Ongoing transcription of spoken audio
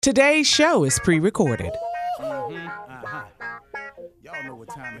Today's show is pre-recorded. Y'all know what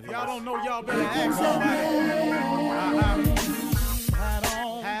time it is. Y'all don't know, y'all better ask somebody.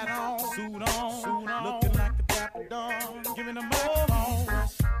 Hat on, suit on, looking like a dapper dog, giving them all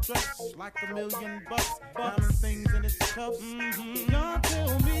dressed like $1 million, diamond things in its cuffs. Y'all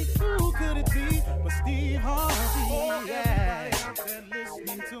tell me who could it be but Steve Harvey? Everybody out there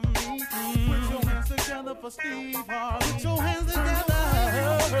listening to me, put your hands together for Steve Harvey. Put your hands together.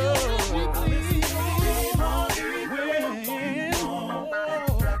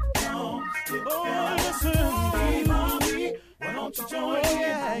 Why don't you join me?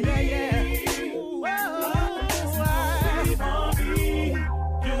 Yeah. Ooh, Steve Harvey.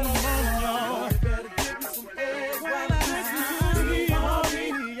 Get 'em on, y'all. Better give me some eggs while I listen to Steve Harvey.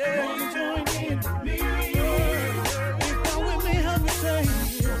 Yeah, you join in with me. If you're with me, help me say,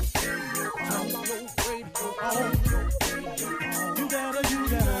 turn your radio on. You gotta turn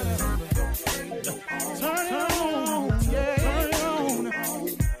it on. Yeah, turn it on.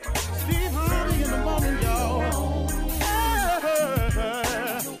 Steve Harvey in the morning, y'all.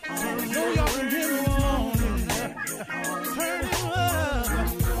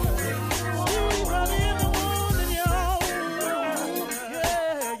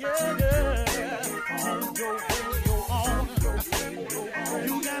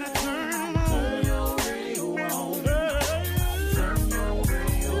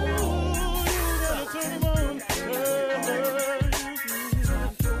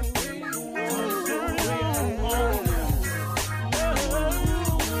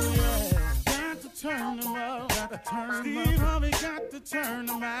 Steve Harvey got to turn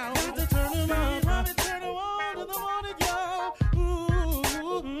them out. Got to turn them out. Steve Harvey turn them on in the morning, y'all.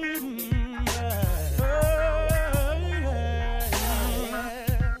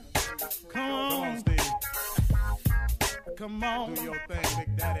 Yeah. Come on, Steve. Come on. Do your thing,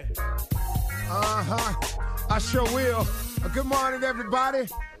 Big Daddy. I sure will. Good morning, everybody.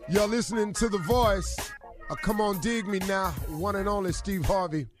 You're listening to The Voice. Come on, dig me now. One and only Steve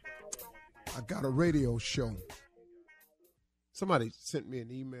Harvey. I got a radio show. Somebody sent me an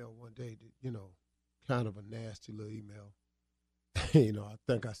email one day that, kind of a nasty little email. I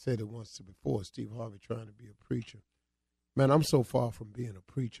think I said it once before, Steve Harvey trying to be a preacher. Man, I'm so far from being a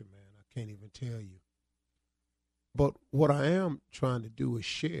preacher, man, I can't even tell you. But what I am trying to do is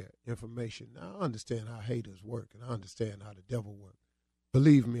share information. Now, I understand how haters work, and I understand how the devil works.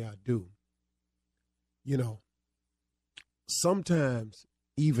 Believe me, I do. Sometimes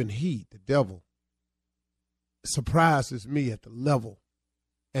even he, the devil, surprises me at the level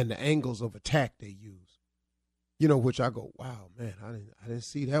and the angles of attack they use. Which I go, wow, man, I didn't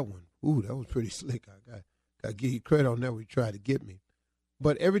see that one. Ooh, that was pretty slick. I got to give you credit on that when you try to get me.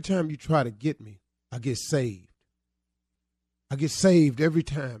 But every time you try to get me, I get saved. I get saved every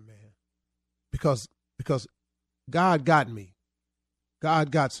time, man, because God got me.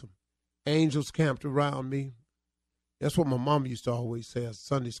 God got some angels camped around me. That's what my mom used to always say as a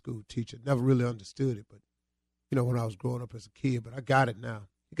Sunday school teacher. Never really understood it, but, when I was growing up as a kid. But I got it now.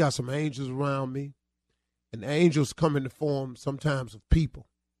 He got some angels around me. And angels come in the form sometimes of people.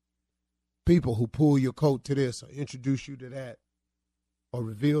 People who pull your coat to this or introduce you to that or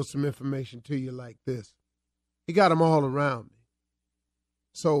reveal some information to you like this. He got them all around me.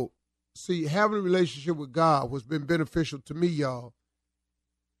 So, see, having a relationship with God, what's been beneficial to me, y'all,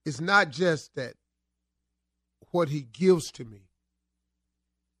 is not just that what he gives to me,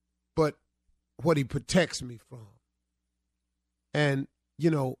 but what he protects me from. And,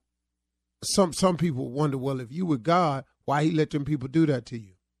 some people wonder, well, if you were God, why he let them people do that to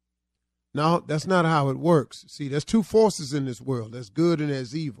you? No, that's not how it works. See, there's two forces in this world. There's good and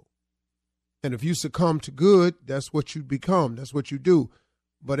there's evil. And if you succumb to good, that's what you become. That's what you do.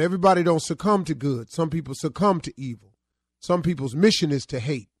 But everybody don't succumb to good. Some people succumb to evil. Some people's mission is to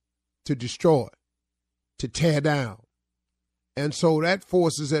hate, to destroy, to tear down. And so that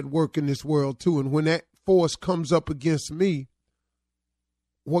force is at work in this world too. And when that force comes up against me,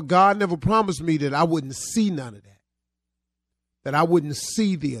 what God never promised me that I wouldn't see none of that I wouldn't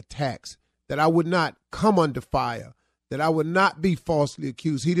see the attacks, that I would not come under fire, that I would not be falsely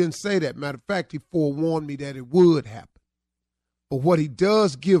accused. He didn't say that. Matter of fact, he forewarned me that it would happen. But what he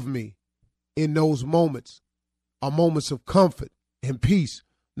does give me in those moments are moments of comfort and peace,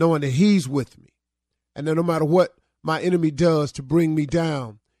 knowing that he's with me. And that no matter what my enemy does to bring me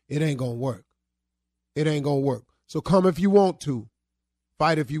down, it ain't going to work. It ain't going to work. So come if you want to.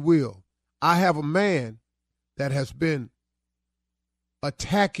 Fight if you will. I have a man that has been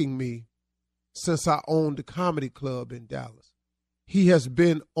attacking me since I owned the comedy club in Dallas. He has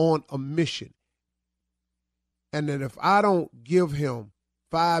been on a mission. And that if I don't give him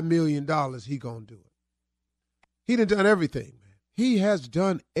 $5 million, he gonna do it. He done everything, man. He has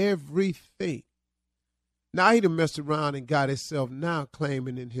done everything. Now he done messed around and got himself now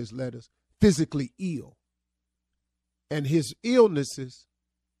claiming in his letters physically ill. And his illnesses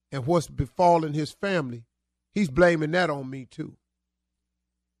and what's befallen his family, he's blaming that on me too.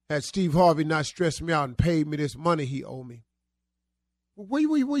 Had Steve Harvey not stressed me out and paid me this money he owed me. Where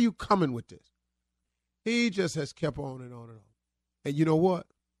you coming with this? He just has kept on and on and on. And you know what?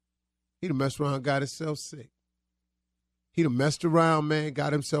 He done messed around and got himself sick. He done messed around, man,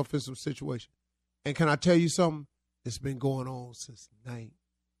 got himself in some situation. And can I tell you something? It's been going on since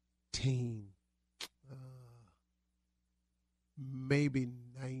maybe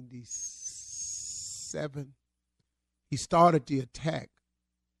 97. He started the attack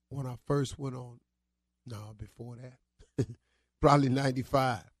when I first went on. No, before that. Probably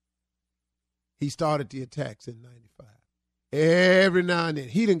 95. He started the attacks in 95. Every now and then.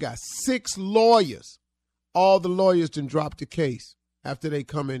 He done got 6 lawyers. All the lawyers done dropped the case after they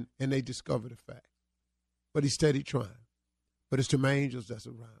come in and they discover the fact. But he's steady trying. But it's them angels that's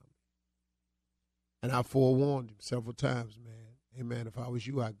around me. And I forewarned him several times, man. Hey, man, if I was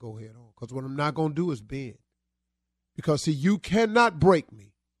you, I'd go head on. Because what I'm not going to do is bend. Because, see, you cannot break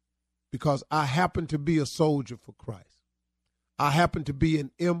me because I happen to be a soldier for Christ. I happen to be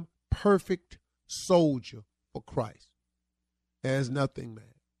an imperfect soldier for Christ. There's nothing, man.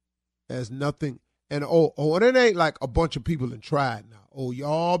 There's nothing. And, it ain't like a bunch of people done tried now. Oh,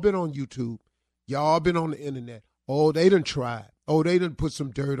 y'all been on YouTube. Y'all been on the internet. Oh, they done tried. Oh, they done put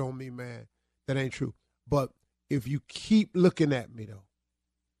some dirt on me, man. That ain't true. But if you keep looking at me, though,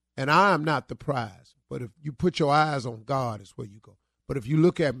 and I am not the prize, but if you put your eyes on God, is where you go. But if you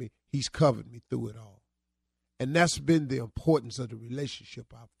look at me, he's covered me through it all. And that's been the importance of the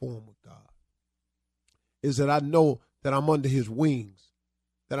relationship I form with God, is that I know that I'm under his wings,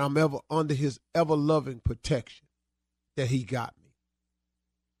 that I'm ever under his ever-loving protection, that he got me.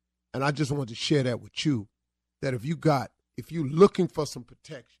 And I just want to share that with you, that if you're looking for some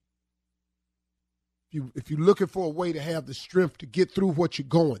protection, if you're looking for a way to have the strength to get through what you're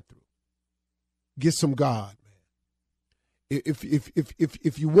going through, get some God, man.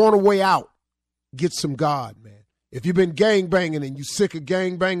 If you want a way out, get some God, man. If you've been gangbanging and you sick of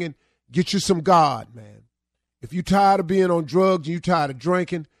gangbanging, get you some God, man. If you're tired of being on drugs and you're tired of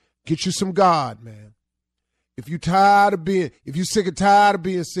drinking, get you some God, man. If you're sick and tired of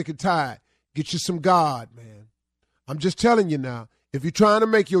being sick and tired, get you some God, man. I'm just telling you now, if you're trying to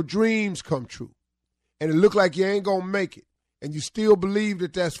make your dreams come true and it look like you ain't going to make it and you still believe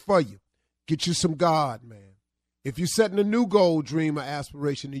that that's for you, get you some God, man. If you're setting a new goal, dream, or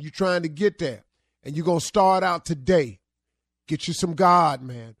aspiration and you're trying to get there and you're going to start out today, get you some God,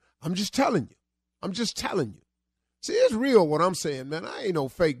 man. I'm just telling you. See, it's real what I'm saying, man. I ain't no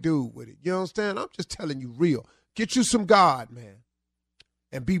fake dude with it. You understand? I'm just telling you real. Get you some God, man.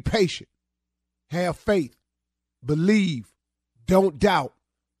 And be patient. Have faith. Believe. Don't doubt.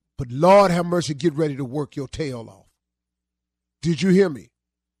 But Lord have mercy, get ready to work your tail off. Did you hear me?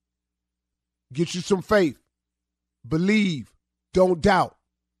 Get you some faith. Believe. Don't doubt.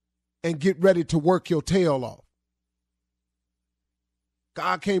 And get ready to work your tail off.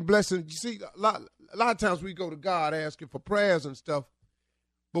 God can't bless it. You see, a lot of times we go to God asking for prayers and stuff,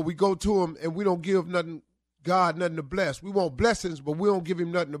 but we go to him and we don't give God nothing to bless. We want blessings, but we don't give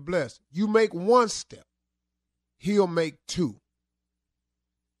him nothing to bless. You make one step, he'll make 2.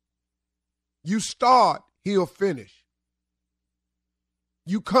 You start, he'll finish.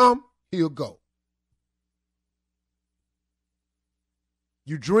 You come, he'll go.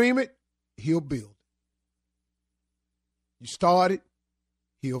 You dream it, he'll build it. You start it,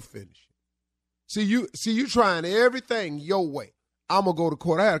 he'll finish it. See you trying everything your way. I'm going to go to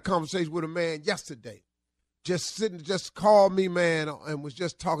court. I had a conversation with a man yesterday. Just called me, man, and was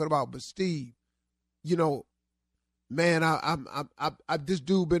just talking about, but Steve, you know, man, I this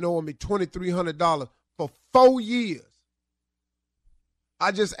dude been owing me $2,300 for 4 years.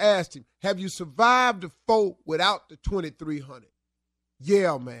 I just asked him, have you survived the 4 without the $2,300?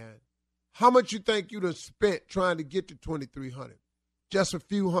 Yeah, man. How much you think you done spent trying to get to $2,300? Just a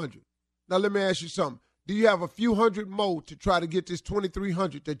few hundred. Now, let me ask you something. Do you have a few hundred more to try to get this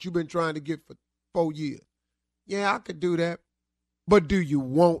 $2,300 that you've been trying to get for 4 years? Yeah, I could do that. But do you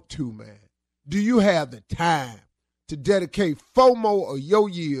want to, man? Do you have the time to dedicate 4 more of your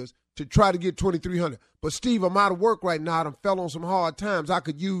years to try to get $2,300? But, Steve, I'm out of work right now. I done fell on some hard times. I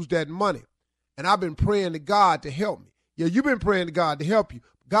could use that money. And I've been praying to God to help me. Yeah, you've been praying to God to help you.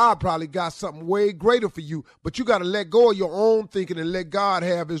 God probably got something way greater for you, but you got to let go of your own thinking and let God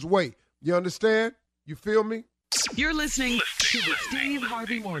have his way. You understand? You feel me? You're listening to the Steve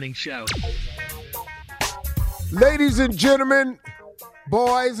Harvey Morning Show. Ladies and gentlemen,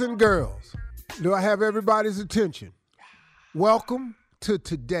 boys and girls, do I have everybody's attention? Welcome to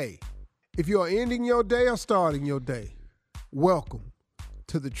today. If you are ending your day or starting your day, welcome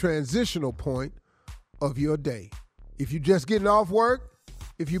to the transitional point of your day. If you're just getting off work,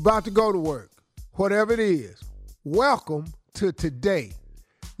 if you're about to go to work, whatever it is, welcome to today.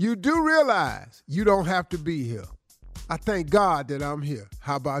 You do realize you don't have to be here. I thank God that I'm here.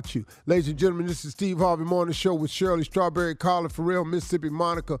 How about you? Ladies and gentlemen, this is Steve Harvey Morning Show with Shirley Strawberry, Carla Farrell, Mississippi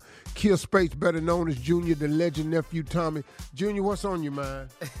Monica, Kill Spates, better known as Junior, the legend nephew Tommy. Junior, what's on your mind?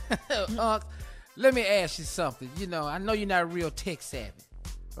 Let me ask you something. You know, I know you're not real tech savvy.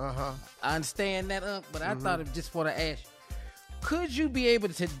 Uh-huh. I understand that, but I thought I just want to ask you, could you be able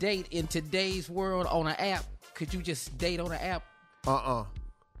to date in today's world on an app? Could you just date on an app?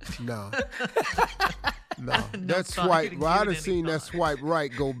 No. No. That swipe, well, I'd have seen that swipe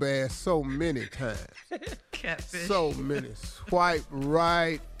right go bad so many times. Catfish. So many. Swipe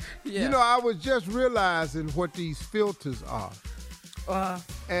right. Yeah. You know, I was just realizing what these filters are.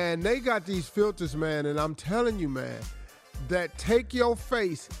 And they got these filters, man, and I'm telling you, man, that take your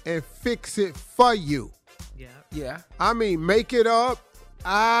face and fix it for you. Yeah. Yeah. I mean, make it up,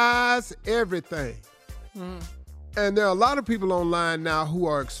 eyes, everything. And there are a lot of people online now who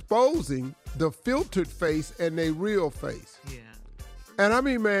are exposing the filtered face and their real face. Yeah. And I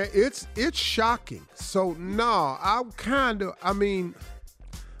mean, man, it's shocking. So, no, I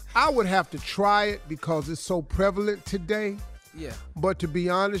would have to try it because it's so prevalent today. Yeah. But to be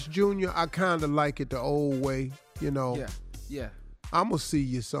honest, Junior, I kind of like it the old way, you know. Yeah. Yeah. I'm going to see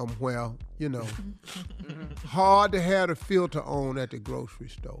you somewhere, you know. Hard to have the filter on at the grocery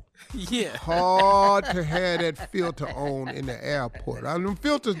store. Yeah. Hard to have that filter on in the airport. I mean,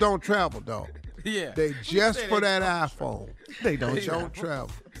 filters don't travel, dog. Yeah. They just for that iPhone. They don't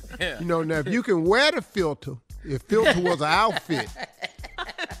travel. Yeah. You know, now if you can wear the filter, if filter was an outfit.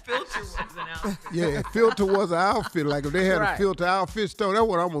 Filter was an outfit. Yeah, if filter was an outfit, like if they had a Right. filter outfit store, that's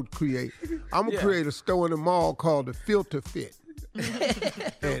what I'm going to create. I'm going to create a store in the mall called the Filter Fit.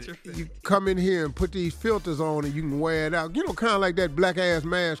 And you come in here and put these filters on and you can wear it out. You know, kind of like that black ass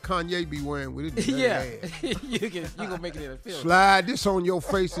mask Kanye be wearing with his Yeah. ass. you gonna make it in a film. Slide this on your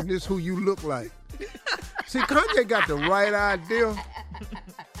face and this who you look like. See, Kanye got the right idea.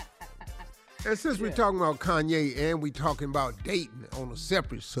 And since we're talking about Kanye and we talking about dating on a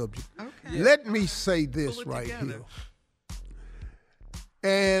separate subject, let me say this right here.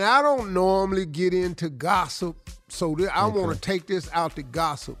 And I don't normally get into gossip, so I want to take this out to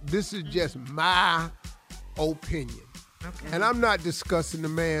gossip. This is just my opinion. Okay. And I'm not discussing the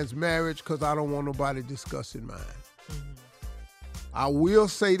man's marriage because I don't want nobody discussing mine. I will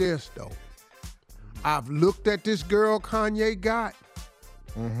say this, though. I've looked at this girl Kanye got,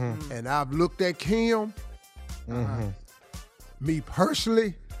 and I've looked at Kim. Me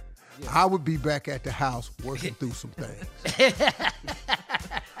personally, I would be back at the house working through some things.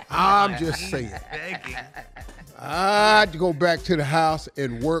 I'm just saying. Begging. I'd go back to the house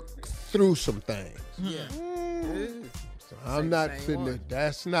and work through some things. Yeah. So I'm not fitting to,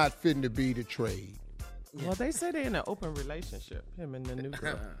 that's not fitting to be the trade. Well, they say they're in an open relationship, him and the new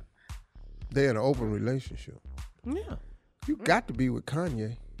girl. They're in an open relationship. Yeah. You got to be with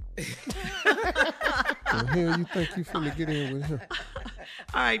Kanye. The hell you think you finna get in with him?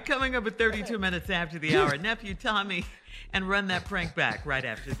 All right, coming up at 32 minutes after the hour, nephew Tommy, and run that prank back right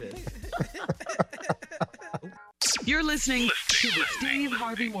after this. You're listening to the Steve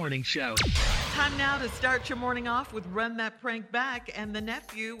Harvey Morning Show. Time now to start your morning off with Run That Prank Back and the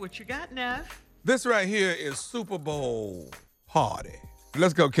nephew. What you got, Neff? This right here is Super Bowl party.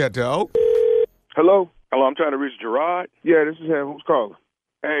 Let's go, Keto. Hello, I'm trying to reach Gerard. Yeah, this is him. Who's calling?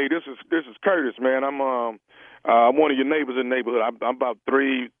 Hey, this is Curtis, man. I'm one of your neighbors in the neighborhood. I'm about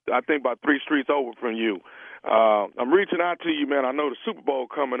three streets over from you. I'm reaching out to you, man. I know the Super Bowl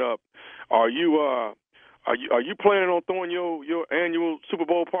coming up. Are you planning on throwing your annual Super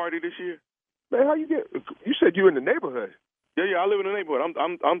Bowl party this year? Man, how you get? You said you in the neighborhood. Yeah, I live in the neighborhood.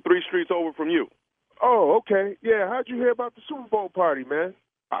 I'm 3 streets over from you. Oh, okay. Yeah, how'd you hear about the Super Bowl party, man?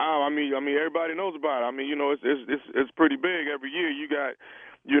 I mean, everybody knows about it. I mean, you know, it's pretty big every year. You got,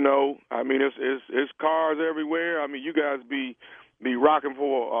 you know, I mean, it's cars everywhere. I mean, you guys be rocking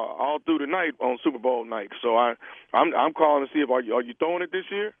for all through the night on Super Bowl night. So I'm calling to see if are you throwing it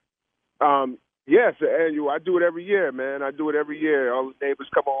this year? Yes, the annual. I do it every year, man. I do it every year. All the neighbors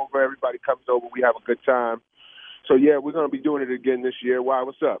come over. Everybody comes over. We have a good time. So yeah, we're gonna be doing it again this year. Why?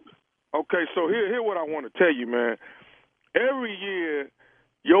 What's up? Okay, so here what I want to tell you, man. Every year,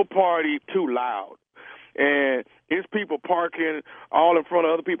 your party too loud. and it's people parking all in front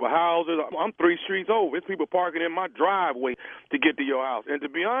of other people's houses. I'm 3 streets over. It's people parking in my driveway to get to your house. And to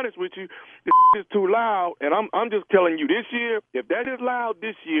be honest with you, this is too loud. And I'm just telling you, this year, if that is loud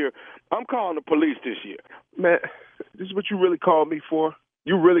this year, I'm calling the police this year. Man, this is what you really called me for?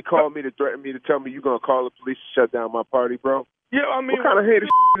 You really called me to threaten me to tell me you're going to call the police to shut down my party, bro? Yeah, I mean, what kind of hater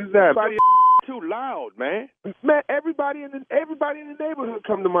is that? Everybody too loud, man. Man, everybody in the neighborhood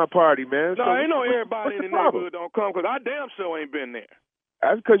come to my party, man. No, so ain't no everybody in the problem? neighborhood don't come because I damn sure ain't been there.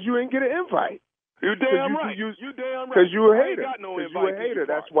 That's because you ain't get an invite. You damn right. You damn right. Because you a hater. I ain't got no invite. You a hater.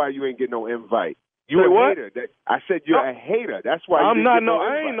 That's why you ain't get no invite. You Say a what? hater. I said you're a hater. That's why I'm you not. didn't get no I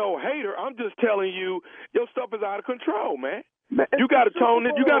invite. ain't no hater. I'm just telling you, your stuff is out of control, man. Man, you got to tone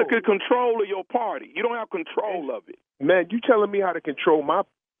it. You got to Super get control of your party. You don't have control of it. Man, you telling me how to control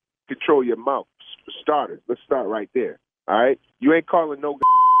your mouth. For starters, let's start right there. All right, you ain't calling no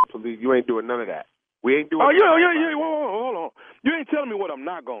police. You ain't doing none of that. We ain't doing. Oh yeah. Hold on. You ain't telling me what I'm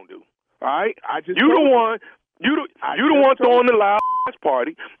not gonna do. All right. You the one throwing the loud ass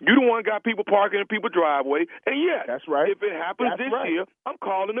party. You the one got people parking in people's driveway. And yeah, that's right. If it happens this year, I'm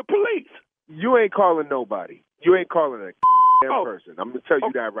calling the police. You ain't calling nobody. You ain't calling a person. I'm gonna tell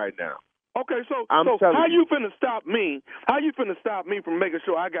you that right now. Okay, so how you finna stop me? How you finna stop me from making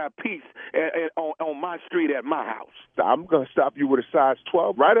sure I got peace on my street at my house? I'm gonna stop you with a size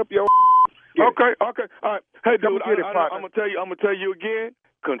 12 right up your. Okay, all right. Hey, dude, I'm gonna tell you again.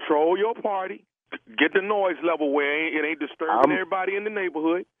 Control your party. Get the noise level where it ain't disturbing everybody in the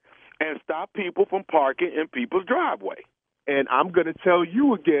neighborhood, and stop people from parking in people's driveway. And I'm gonna tell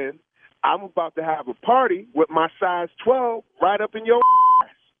you again. I'm about to have a party with my size 12 right up in your.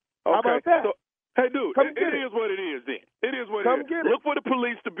 How about that? So, hey, dude, it is what it is then. It is what it is. Look for the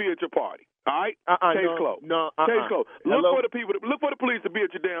police to be at your party. All right? Case closed. Case closed. Look for the police to be at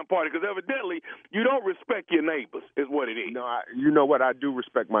your damn party because evidently you don't respect your neighbors is what it is. No, you know what? I do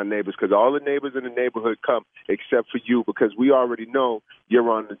respect my neighbors because all the neighbors in the neighborhood come except for you because we already know you're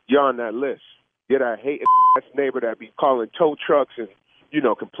on that list. You're that hating neighbor that be calling tow trucks and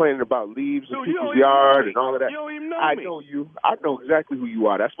complaining about leaves in people's yard and all of that. You don't even know I me. know you. I know exactly who you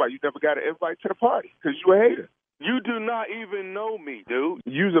are. That's why you never got an invite to the party, because you a hater. You do not even know me, dude.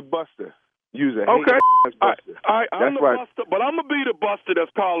 You's a buster. You's a hater buster. I'm the buster, but I'm going to be the buster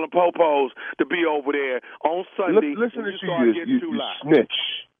that's calling popos to be over there on Sunday. Listen to you snitch.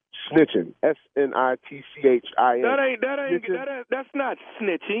 Snitching. SNITCHIN. That's not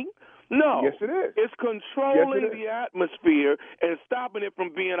snitching. No. Yes, it is. It's controlling the atmosphere and stopping it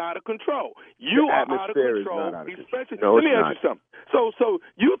from being out of control. You are out of control. Let me ask you something. So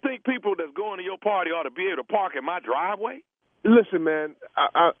you think people that's going to your party ought to be able to park in my driveway? Listen, man,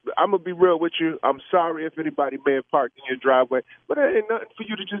 I'm going to be real with you. I'm sorry if anybody may have parked in your driveway, but it ain't nothing for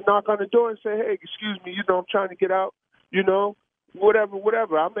you to just knock on the door and say, hey, excuse me, I'm trying to get out,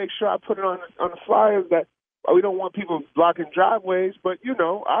 whatever. I'll make sure I put it on the flyers that we don't want people blocking driveways, but,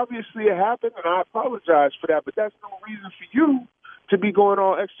 obviously it happened, and I apologize for that, but that's no reason for you to be going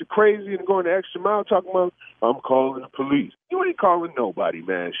all extra crazy and going the extra mile talking about, I'm calling the police. You ain't calling nobody,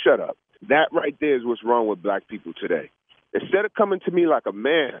 man. Shut up. That right there is what's wrong with black people today. Instead of coming to me like a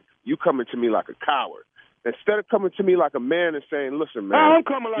man, you coming to me like a coward. Instead of coming to me like a man and saying, listen, man, I'm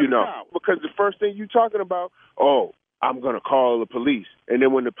coming like a coward. Because the first thing you talking about, I'm going to call the police. And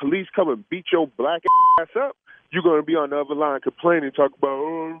then when the police come and beat your black ass up, you're going to be on the other line complaining, talk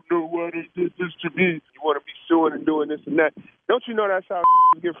about, no, why they did this to me? You want to be suing and doing this and that. Don't you know that's how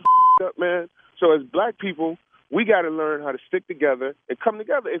get up, man? So as black people, we got to learn how to stick together and come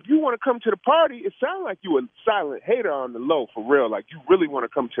together. If you want to come to the party, it sounds like you a silent hater on the low, for real. Like you really want to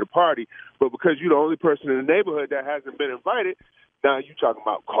come to the party, but because you're the only person in the neighborhood that hasn't been invited, now you talking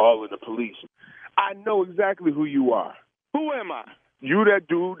about calling the police. I know exactly who you are. Who am I? You that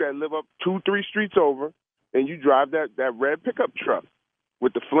dude that live up 2-3 streets over, and you drive that red pickup truck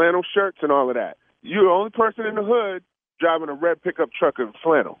with the flannel shirts and all of that. You're the only person in the hood driving a red pickup truck and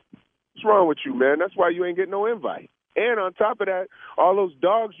flannel. What's wrong with you, man? That's why you ain't getting no invite. And on top of that, all those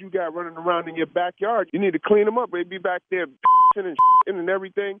dogs you got running around in your backyard, you need to clean them up. They be back there and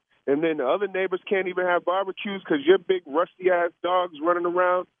everything. And then the other neighbors can't even have barbecues because your big rusty-ass dogs running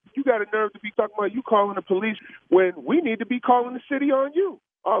around. You got a nerve to be talking about you calling the police when we need to be calling the city on you.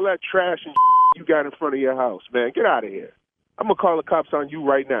 All that trash and you got in front of your house, man. Get out of here. I'm going to call the cops on you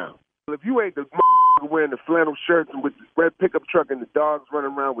right now. If you ain't the wearing the flannel shirts and with the red pickup truck and the dogs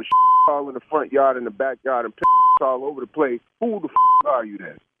running around with all in the front yard and the backyard and all over the place, who the are you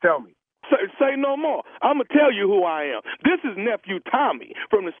then? Tell me. say no more. I'm going to tell you who I am. This is Nephew Tommy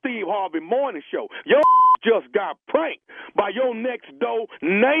from the Steve Harvey Morning Show. Your just got pranked by your next door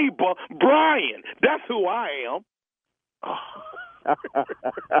neighbor, Brian. That's who I am.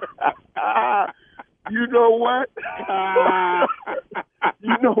 You know what?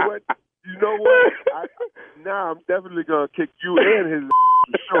 You know what? Now I'm definitely gonna kick you and his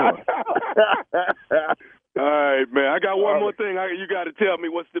for sure. All right, man. I got one more thing. You got to tell me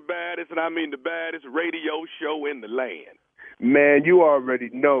what's the baddest, and I mean the baddest radio show in the land. Man, you already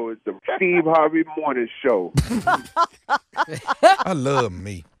know it's the Steve Harvey Morning Show. I love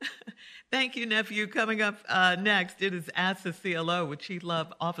me. Thank you, nephew. Coming up next, it is Ask the CLO with Chief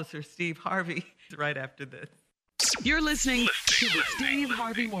Love Officer Steve Harvey right after this. You're listening to the Steve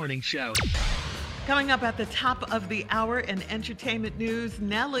Harvey Morning Show. Coming up at the top of the hour in entertainment news,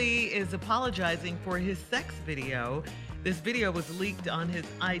 Nelly is apologizing for his sex video. This video was leaked on his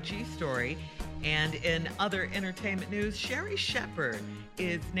IG story. And in other entertainment news, Sherry Shepherd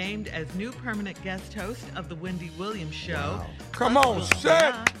is named as new permanent guest host of the Wendy Williams Show. Wow. Come on,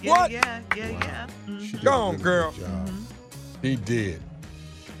 Sherry. What? Yeah. Mm-hmm. Go on, girl. He did.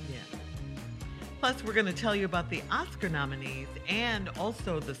 Yeah. Plus, we're going to tell you about the Oscar nominees and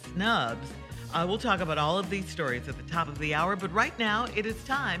also the snubs. We'll talk about all of these stories at the top of the hour, but right now it is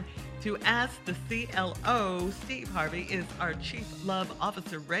time to ask the CLO. Steve Harvey is our Chief Love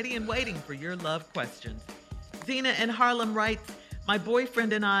Officer, ready and waiting for your love questions. Zena in Harlem writes, my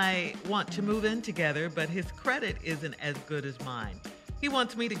boyfriend and I want to move in together, but his credit isn't as good as mine. He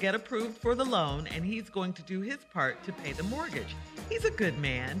wants me to get approved for the loan, and he's going to do his part to pay the mortgage. He's a good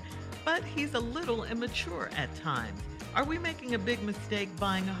man, but he's a little immature at times. Are we making a big mistake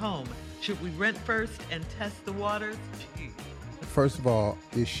buying a home? Should we rent first and test the waters? Jeez. First of all,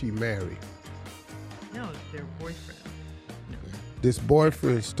 is she married? No, it's their boyfriend. No. This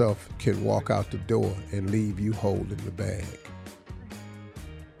boyfriend stuff can walk out the door and leave you holding the bag.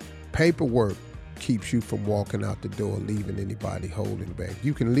 Paperwork keeps you from walking out the door, leaving anybody holding the bag.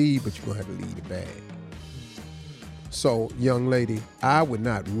 You can leave, but you're going to have to leave the bag. So, young lady, I would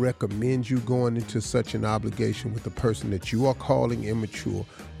not recommend you going into such an obligation with a person that you are calling immature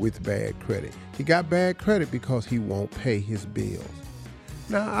with bad credit. He got bad credit because he won't pay his bills.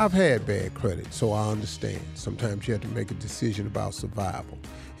 Now, I've had bad credit, so I understand. Sometimes you have to make a decision about survival.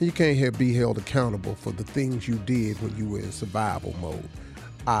 And you can't be held accountable for the things you did when you were in survival mode.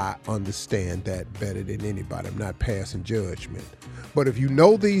 I understand that better than anybody. I'm not passing judgment. But if you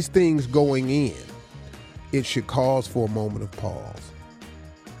know these things going in, it should cause for a moment of pause.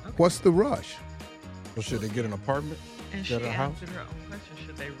 Okay. What's the rush? Well, should they get an apartment? And she answered her own question.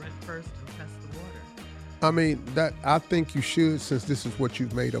 Should they rent first and test the water? I mean, I think you should, since this is what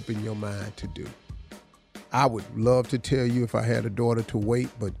you've made up in your mind to do. I would love to tell you if I had a daughter to wait,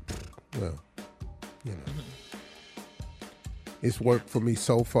 but, well, you know. It's worked for me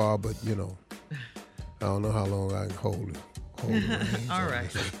so far, but, you know, I don't know how long I can hold it. All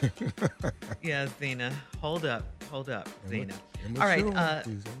right. Yeah, Zena. Hold up, Zena. All right.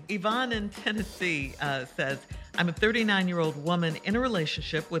 Yvonne in Tennessee says, I'm a 39-year-old woman in a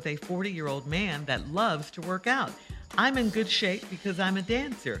relationship with a 40-year-old man that loves to work out. I'm in good shape because I'm a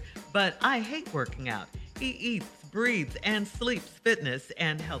dancer, but I hate working out. He eats, breathes, and sleeps fitness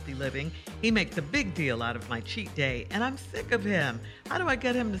and healthy living. He makes a big deal out of my cheat day, and I'm sick of him. How do I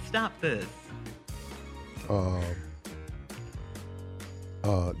get him to stop this?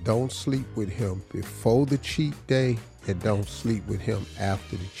 Don't sleep with him before the cheat day, and don't sleep with him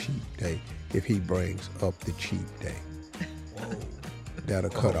after the cheat day if he brings up the cheat day. Whoa. That'll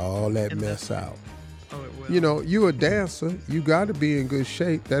cut all that mess out. Oh, it will. You know, you a dancer. You got to be in good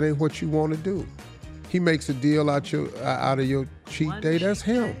shape. That ain't what you want to do. He makes a deal out of your cheat day. That's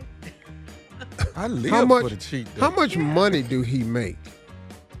him. I live for the cheat day. How much money do he make?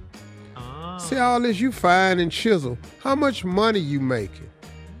 See all this, you fine and chisel. How much money you making?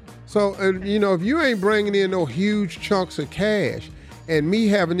 So, you know, if you ain't bringing in no huge chunks of cash, and me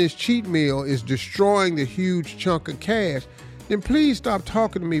having this cheat meal is destroying the huge chunk of cash, then please stop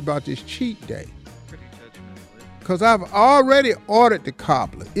talking to me about this cheat day. Pretty judgmental. Because I've already ordered the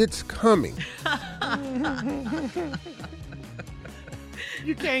cobbler. It's coming.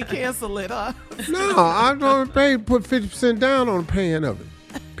 You can't cancel it, huh? No, I'm going to put 50% down on the paying of it.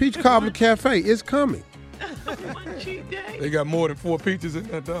 Peach Cobbler Cafe is coming. One cheat day. They got more than 4 peaches in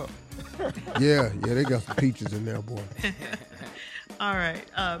that dog. Yeah, they got some peaches in there, boy. All right,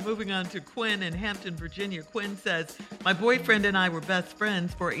 moving on to Quinn in Hampton, Virginia. Quinn says, my boyfriend and I were best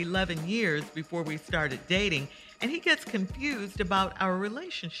friends for 11 years before we started dating, and he gets confused about our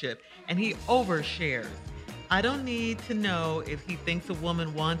relationship, and he overshares. I don't need to know if he thinks a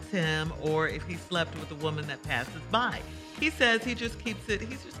woman wants him or if he slept with a woman that passes by. He says he's just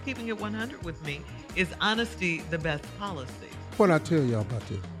keeping it 100 with me. Is honesty the best policy? What I tell y'all about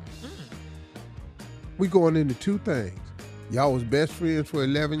this? We going into two things. Y'all was best friends for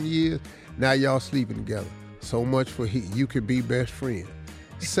 11 years. Now y'all sleeping together. So much for you can be best friends.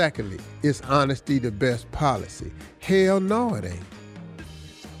 Secondly, is honesty the best policy? Hell no, it ain't.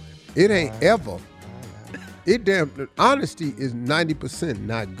 It ain't ever. Honesty is 90%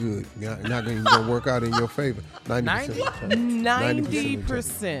 not good. Not going to work out in your favor. 90%.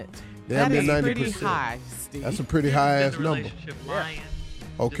 90%. Damn, That is 90%. pretty high, Steve. That's a pretty high ass number. Relationship lying.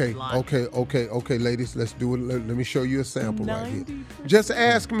 Okay, Just lying. okay, ladies, let's do it. Let me show you a sample right here. Just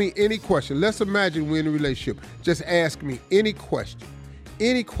ask me any question. Let's imagine we're in a relationship. Just ask me any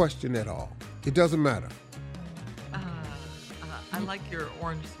question at all. It doesn't matter. I like your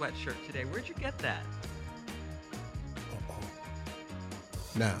orange sweatshirt today. Where'd you get that?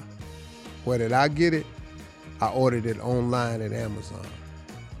 Now, where did I get it? I ordered it online at Amazon.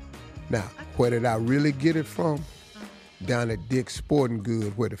 Now, where did I really get it from? Down at Dick's Sporting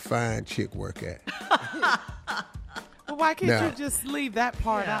Goods, where the fine chick work at. Well, why can't Now- you just leave that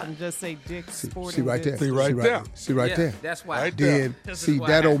part out and just say Dick's Sporting See right there. Goods? See right there. See right there. That's why. Right there. Then This is see why.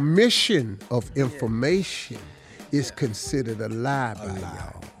 that omission of information is considered a lie by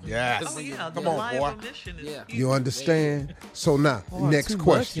y'all. Yes. Oh, yeah. Come the on, lie boy. of omission is Yeah. easy. You understand? So now, Boy, next too much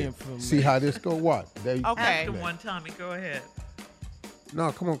question. information. See how this go? What? There you Okay. Ask him one, Tommy. Go ahead.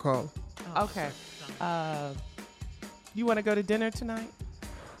 No, come on, Carl. Okay. You want to go to dinner tonight?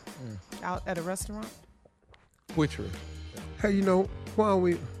 Out at a restaurant? Which one? Hey, why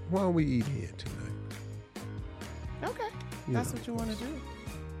don't we eat here tonight? Okay. Yeah. That's what you want to do.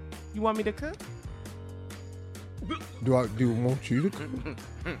 You want me to cook? Do I want you to cook?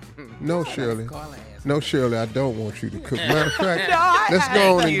 No, Shirley. Carla asked. No, Shirley, I don't want you to cook. Matter of fact, No, I- let's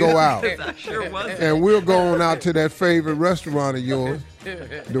go on and go out. I sure was. And we'll go on out to that favorite restaurant of yours,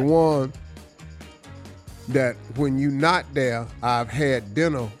 the one that when you not there, I've had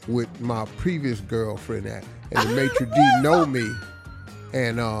dinner with my previous girlfriend at, and the maitre d' know me,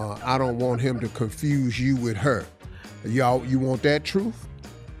 and I don't want him to confuse you with her. You want that truth?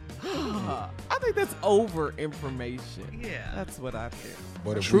 I think that's over information. Yeah. That's what I think.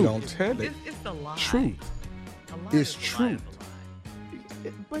 But if Truth. we don't tell it, It's a lie. Truth. A lie It's is a lie truth. is a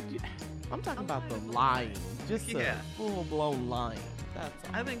lie. But I'm talking about the lying. Just Yeah. a full-blown lying. That's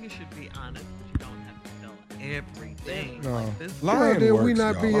all. I think you should be honest, but you don't have to tell everything. No. Like this. Lying Well, then we works,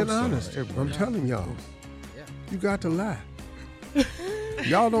 not y'all. being I'm sorry. honest. I'm telling y'all. Yeah. You got to lie.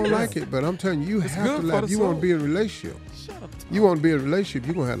 Y'all don't like it, but I'm telling you, you It's have good to for lie. the If you want soul. to be in a relationship, Shut up, Tom. you want to be in a relationship,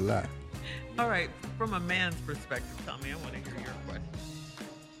 you're going to have to lie. All right, from a man's perspective, Tommy, I want to hear your question.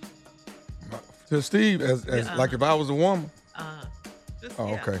 To Steve, as Yeah. like if I was a woman. Just, Oh,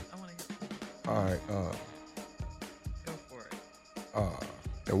 yeah, okay. I want to hear. All right. Go for it.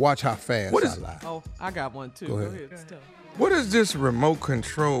 And watch how fast What I is- lie. Oh, I got one too. Go Go ahead. ahead. Steph. What is this remote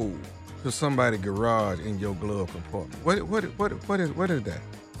control to somebody's garage in your glove compartment? What is that?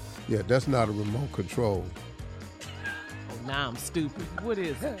 Yeah, that's not a remote control. Oh, now I'm stupid. What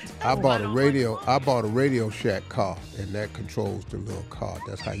is it? I bought a radio. I bought a Radio Shack car, and that controls the little car.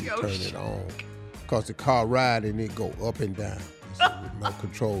 That's how you turn it on. Cause the car ride and it go up and down. It's a remote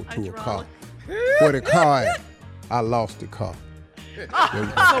control to a car. Where the car at? I lost the car. There you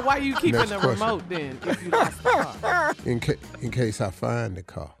go. So why you keeping Next the question. remote then if you lost the car? In case I find the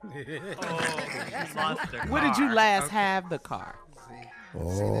car. Oh, you lost their Where did you car. last Okay. have the car?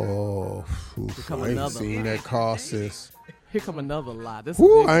 Oh, Become I ain't another seen one. that car since. Here come another lie. This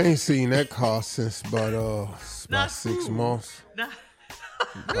Woo, big I ain't seen that car since about Not 6 who? months. Nah,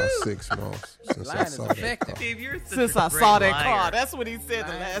 About 6 months since I Lying is saw that effective. car. Steve, you're such since a I great saw that liar. car. That's what he said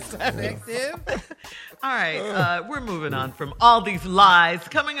the last time. Effective. All right, we're moving on from all these lies.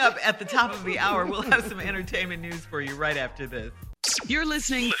 Coming up at the top of the hour, we'll have some entertainment news for you right after this. You're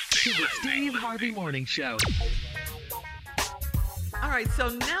listening to the Steve Harvey Morning Show. All right, so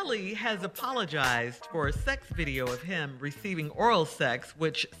Nelly has apologized for a sex video of him receiving oral sex,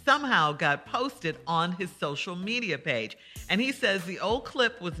 which somehow got posted on his social media page. And he says the old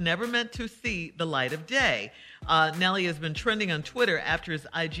clip was never meant to see the light of day. Nelly has been trending on Twitter after his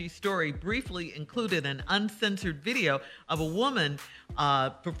IG story briefly included an uncensored video of a woman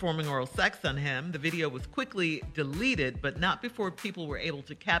performing oral sex on him. The video was quickly deleted, but not before people were able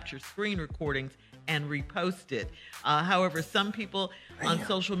to capture screen recordings and repost it. However, some people on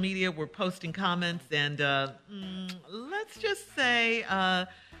social media were posting comments, and let's just say,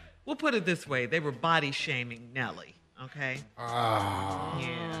 we'll put it this way, they were body shaming Nelly. Okay. Oh.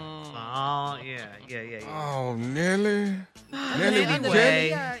 Yeah. Oh, yeah. Oh, Nelly. Nelly was Anyway.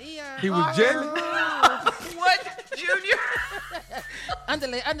 jelly. He was jelly. What, Junior?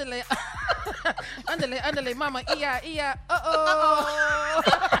 Underlay. Underlay, mama, iya. Uh-oh.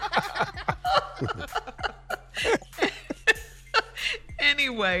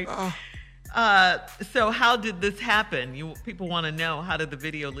 Anyway, so how did this happen? People want to know, how did the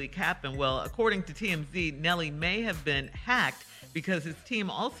video leak happen? Well, according to TMZ, Nelly may have been hacked because his team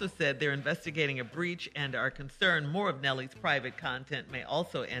also said they're investigating a breach and are concerned more of Nelly's private content may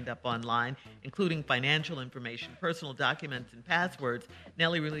also end up online, including financial information, personal documents, and passwords.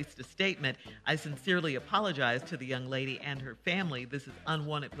 Nelly released a statement. "I sincerely apologize to the young lady and her family. This is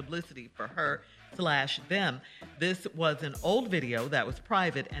unwanted publicity for her/them. This was an old video that was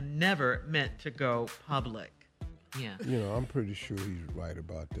private and never meant to go public." Yeah. You know, I'm pretty sure he's right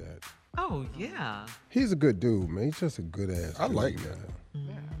about that. Oh, yeah. He's a good dude, man. He's just a good ass. I like dude, that.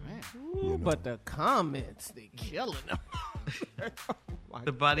 man. Ooh, You know. but the comments, they killing them. Oh, my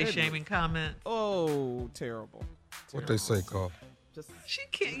The body goodness. shaming comment. Oh, terrible. What they say, Carl? Just She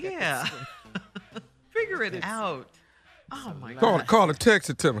can't, yeah. Figure it out. Oh, my Call God. or text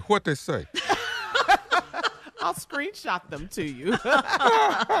it to me. What they say? I'll screenshot them to you.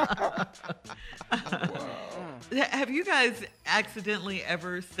 Have you guys accidentally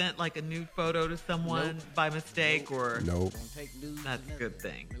ever sent like a nude photo to someone by mistake or? Nope. That's a good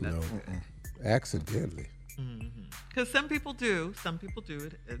thing. That's No. good. Accidentally. Because some people do. Some people do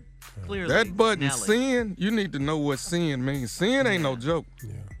it. Clearly. That button, Nelly. sin, you need to know what sin means. Sin ain't no joke.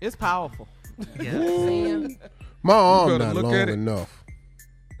 It's powerful. Yeah. My arm better not look long at it. enough.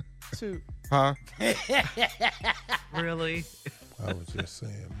 Huh? Really? I was just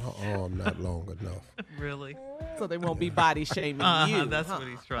saying, my arm not long enough. Really? So they won't be body shaming you. That's what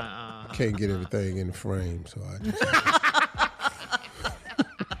he's trying. Can't get everything in the frame, so I just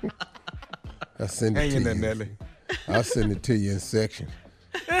I send it Hang to in there, you. Nelly. I'll send it to you in section.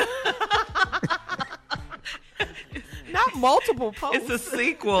 Not multiple posts. It's a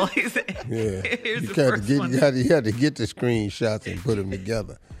sequel. He's, Yeah, Here's you the got to first get one. you had to get the screenshots and put them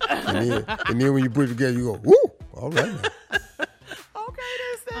together, and then when you put it together, you go, woo! All right. Now. Okay,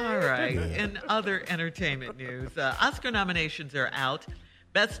 that's it. All right. In other entertainment news, Oscar nominations are out.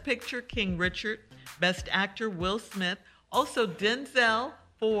 Best Picture, King Richard. Best Actor, Will Smith. Also Denzel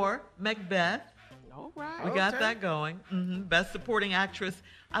for Macbeth. All right. We got that going. Best Supporting Actress.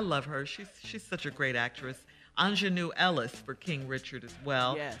 I love her. She's such a great actress. Ingenue Ellis for King Richard as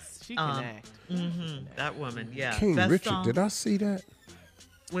well. Yes, she can act. That woman, yeah. King Best Richard, song did I see that?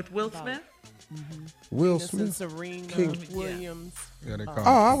 with Will Smith? Will Venus and Smith. Serena King- Williams. Yeah, they call Oh,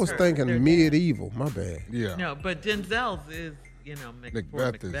 I was They're thinking dead. medieval. My bad. Yeah. No, but Denzel's is, for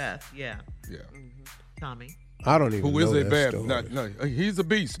Macbeth is- Macbeth. Yeah. Yeah. Tommy. I don't even Who know is a that bad? story. No, he's a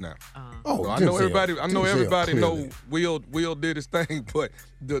beast now. Oh, I know Denzel. everybody. I know Denzel, everybody clearly. know Will did his thing, but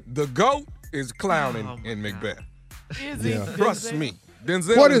the goat is clowning Oh, my in God. Macbeth. Is Yeah. he? Trust me.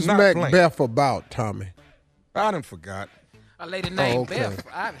 Denzel What is is not Macbeth playing. about, Tommy? I done forgot. A lady named okay.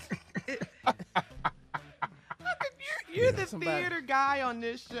 Beth. You're the theater guy on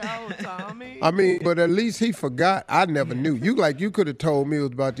this show, Tommy. I mean, but at least he forgot. I never knew. You could have told me it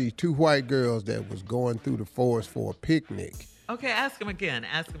was about these two white girls that was going through the forest for a picnic. Okay, ask him again.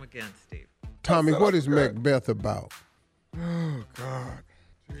 Steve. Tommy, what is Macbeth about? Oh God.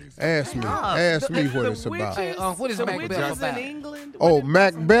 Ask me what it's about. Hey, what is the Macbeth witches about? in England? Oh, What is-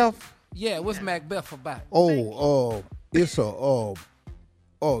 Macbeth? Yeah, what's Macbeth about? Oh, it's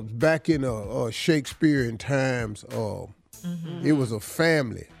back in Shakespearean times. It was a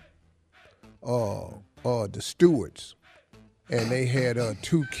family, the Stewarts, and they had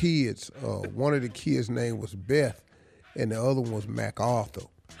two kids. One of the kids' name was Beth, and the other one was MacArthur.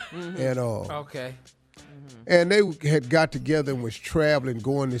 And Okay. and they had got together and was traveling,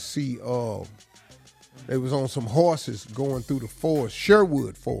 going to see. They was on some horses going through the forest,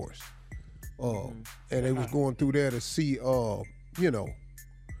 Sherwood Forest, and they was going through there to see, one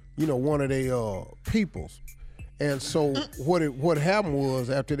of their peoples. And so what happened was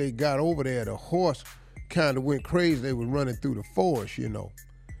after they got over there, the horse kind of went crazy. They were running through the forest,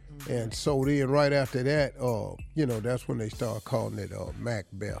 and so then right after that, that's when they started calling it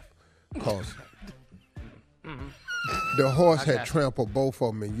Macbeth, cause the horse had trampled both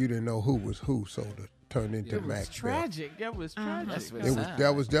of them, and you didn't know who was who, so it turned into It was Macbeth. tragic. That was tragic. That's what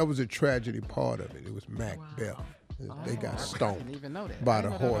It was that was a tragedy part of it. It was Macbeth. They got I stoned didn't even know that. by I the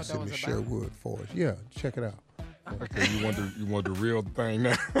didn't know horse that in the was about- Sherwood Forest. Yeah, check it out. Okay, you want the real thing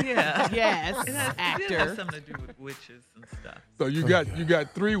now. Yeah. Yes, It did have actor. something to do with witches and stuff. So you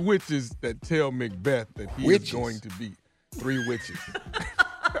got 3 witches that tell Macbeth that he Witches. is going to be 3 witches.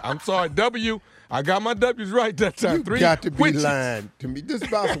 I'm sorry, W. I got my W's right that time. You 3 got to be witches. lying to me. This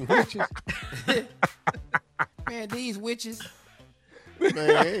about some witches. Man, these witches.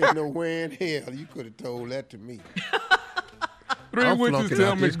 Man, ain't no way in hell you could have told that to me. 3 I'm witches flunking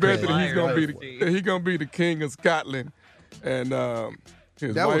tell out this Macbeth class. that he's gonna be the king of Scotland, and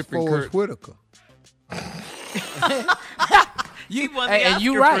his That was wife and Forrest Kurt. Whitaker. He won Hey, the and Oscar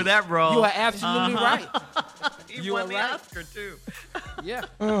you right. for that role. You are absolutely right. He You won are the right. Oscar, too. Yeah.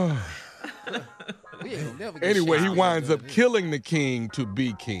 We ain't never get Anyway, he shot. winds up killing the king to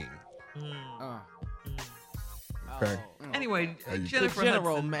be king. Okay. Anyway, There you go. Jennifer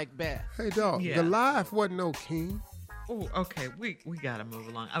General Hudson. Macbeth. Hey, dog, Yeah. Goliath wasn't no king. Oh, okay. We got to move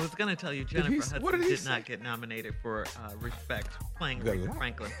along. I was going to tell you he Jennifer s- what Hudson did he did not get nominated for Respect playing The Aretha what?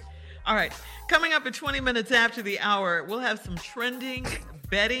 Franklin. All right. Coming up at 20 minutes after the hour, we'll have some trending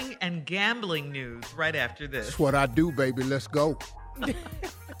betting and gambling news right after this. That's what I do, baby. Let's go.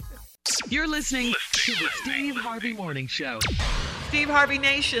 You're listening to the Steve Harvey Morning Show. Steve Harvey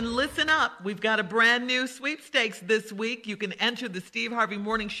Nation, listen up. We've got a brand new sweepstakes this week. You can enter the Steve Harvey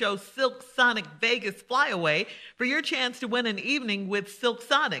Morning Show Silk Sonic Vegas Flyaway for your chance to win an evening with Silk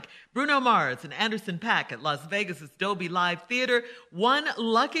Sonic. Bruno Mars and Anderson .Paak at Las Vegas's Dolby Live Theater. One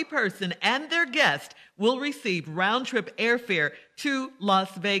lucky person and their guest will receive round-trip airfare to Las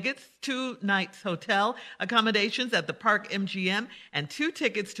Vegas, 2 nights hotel, accommodations at the Park MGM, and 2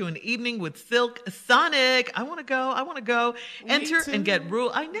 tickets to an evening with Silk Sonic. I want to go. Enter and get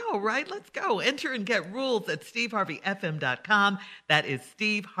rules. I know, right? Let's go. Enter and get rules at steveharveyfm.com. That is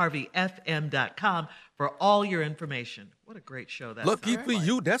steveharveyfm.com for all your information. What a great show that Lucky sounds for like.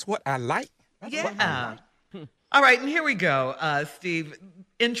 you, that's what I like. Yeah. All right, and here we go, Steve.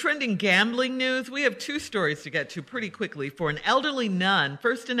 In trending gambling news, we have 2 stories to get to pretty quickly. For an elderly nun,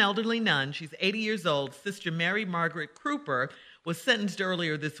 first an elderly nun, she's 80 years old, Sister Mary Margaret Kruper, was sentenced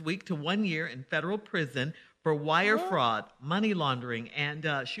earlier this week to 1 year in federal prison for wire fraud, money laundering,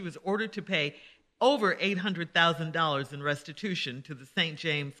 and she was ordered to pay over $800,000 in restitution to the St.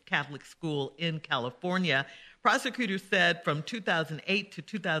 James Catholic School in California. Prosecutors said from 2008 to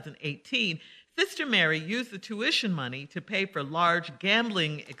 2018, Sister Mary used the tuition money to pay for large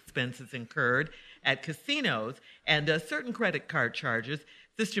gambling expenses incurred at casinos and certain credit card charges.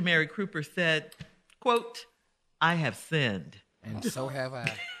 Sister Mary Kruper said, quote, "I have sinned." And so have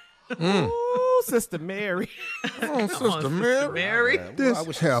I. Ooh, Sister Mary. Oh, Sister Sister Mary. Mary. This I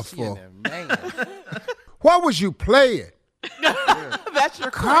was helpful. Man. What was you playing? That's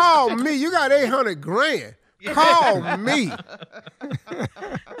your Call me. You got 800 grand. Call me.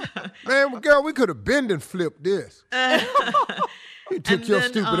 Man, girl, we could have bend and flipped this. You took And your then,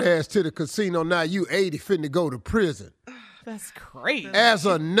 stupid ass to the casino. Now you 80 finna go to prison. That's crazy. As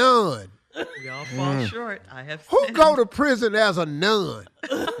a nun. We all fall short. I have Who sinned. go to prison as a nun?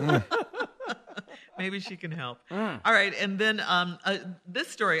 Maybe she can help. All right, and then this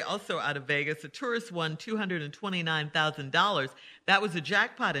story also out of Vegas. A tourist won $229,000. That was a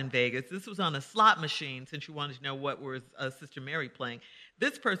jackpot in Vegas. This was on a slot machine, since you wanted to know what was Sister Mary playing.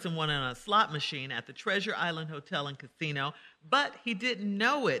 This person won on a slot machine at the Treasure Island Hotel and Casino, but he didn't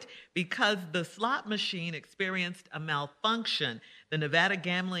know it because the slot machine experienced a malfunction. The Nevada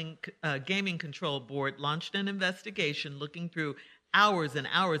Gaming Control Board launched an investigation looking through hours and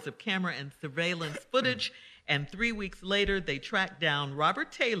hours of camera and surveillance footage. And 3 weeks later, they tracked down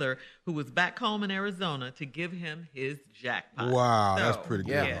Robert Taylor, who was back home in Arizona, to give him his jackpot. Wow, So, that's pretty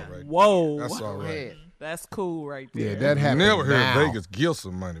good. yeah. All right. Whoa. That's all right. Ahead. That's cool right there. Yeah, that happened Never heard now. Vegas give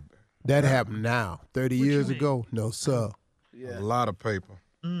some money back. That happened now. 30 What you years mean? ago? No, sir. A lot of paper.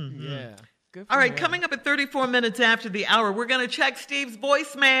 Yeah. Good for All right, him. coming up at 34 minutes after the hour, we're going to check Steve's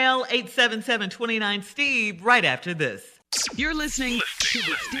voicemail, 877-29-STEVE, right after this. You're listening to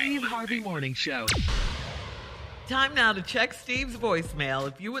the Steve Harvey Morning Show. Time now to check Steve's voicemail.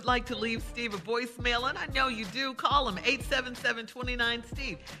 If you would like to leave Steve a voicemail, and I know you do, call him,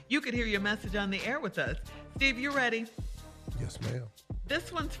 877-29-STEVE. You could hear your message on the air with us. Steve, you ready? Yes, ma'am.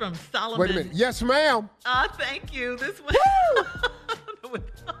 This one's from Solomon. Wait a minute. Yes, ma'am. Thank you. This one.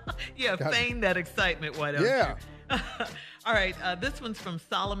 Yeah, God. feign that excitement, why don't Yeah. you? All right, this one's from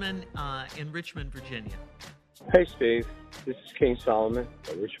Solomon in Richmond, Virginia. Hey, Steve. This is King Solomon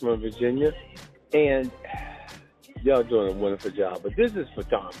of Richmond, Virginia. And y'all doing a wonderful job. But this is for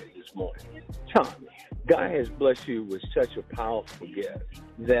Tommy this morning. Tommy, God has blessed you with such a powerful gift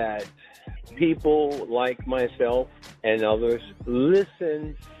that people like myself and others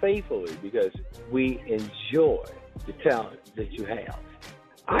listen faithfully because we enjoy the talent that you have.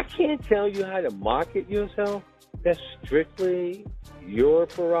 I can't tell you how to market yourself. That's strictly your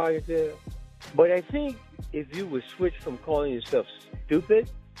prerogative. But I think if you would switch from calling yourself stupid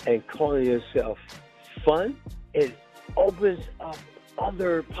and calling yourself fun, it opens up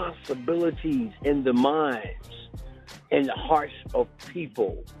other possibilities in the minds and the hearts of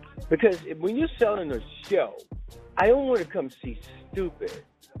people. Because when you're selling a show, I don't want to come see stupid.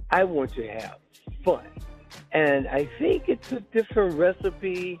 I want to have fun. And I think it's a different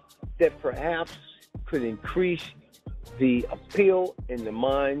recipe that perhaps could increase the appeal in the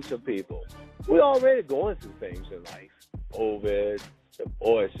minds of people. We're already going through things in life. COVID,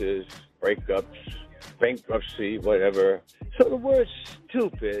 divorces, breakups, bankruptcy, whatever. So the word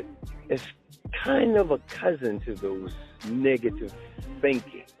stupid is kind of a cousin to those negative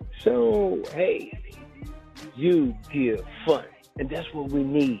thinking. So, hey, you give fun. And that's what we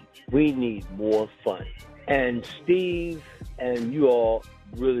need. We need more fun. And Steve and you all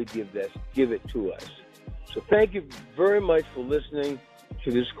really give it to us. So thank you very much for listening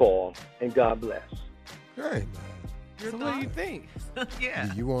to this call, and God bless. Hey, man. So what do you think? Yeah.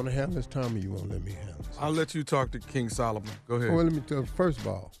 Do you want to handle this, Tom, or you want to let me handle this? I'll let you talk to King Solomon. Go ahead. Well, let me tell you, first of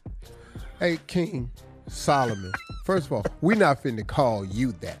all, hey, King Solomon, first of all, we're not finna call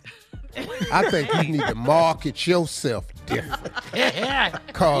you that. I think you need to market yourself different.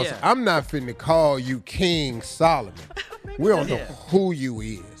 Because I'm not finna call you King Solomon. We don't know who you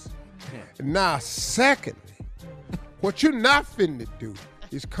is. Now, secondly, what you're not finna do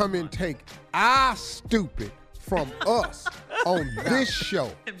is come and take our stupid from us on this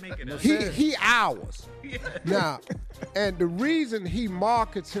show. He ours. Now, and the reason he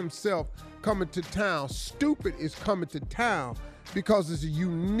markets himself coming to town, stupid is coming to town because it's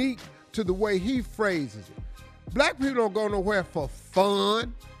unique to the way he phrases it. Black people don't go nowhere for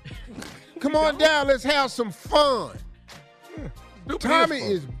fun. Come on down, let's have some fun. Tommy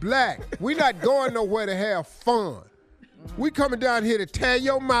is black. We're not going nowhere to have fun. We coming down here to tear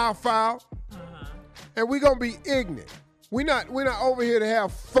your mouth out, and we're gonna be ignorant. We're not over here to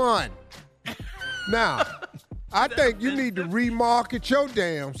have fun. Now, I think you need to remarket your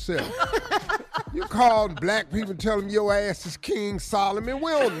damn self. You calling black people and tell them your ass is King Solomon. We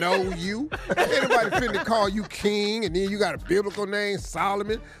don't know you. Anybody finna call you king, and then you got a biblical name,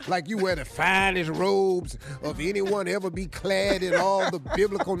 Solomon, like you wear the finest robes of anyone ever be clad in all the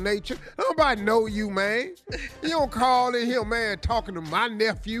biblical nature. Nobody know you, man. You don't call in here, man, talking to my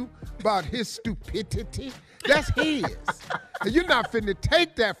nephew about his stupidity. That's his. And you're not finna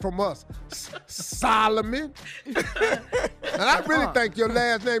take that from us, Solomon. And I really think your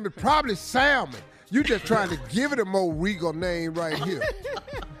last name is probably Salmon. You just trying to give it a more regal name right here.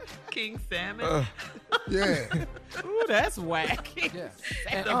 King Salmon? Yeah. Ooh, that's whack.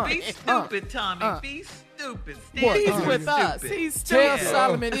 So be stupid, Tommy. Be stupid. He's with us. He's stupid. Tell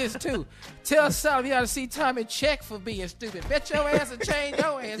Solomon is too. Tell Solomon you ought to see Tommy check for being stupid. Bet your ass and change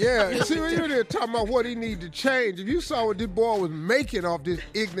your ass. Yeah, see, when you're there talking about what he need to change, if you saw what this boy was making off this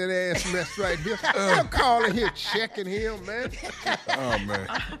ignorant ass mess right here, I'm calling here checking him, man. Oh, man.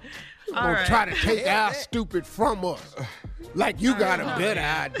 Gonna try to take our stupid from us. Like you got a better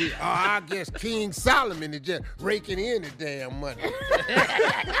idea. Oh, I guess King Solomon is just raking in the damn money.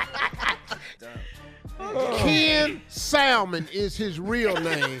 Ken Salmon is his real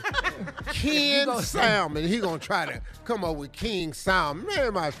name. Ken Salmon. He gonna try to come up with King Salmon. Man,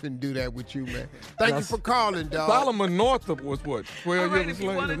 I'm not finna do that with you, man. Thank you for calling, dog. Solomon Northup was what, 12 All right, years if you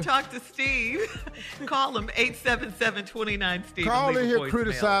later? want to talk to Steve, call him 877-29-STEVE. Call in here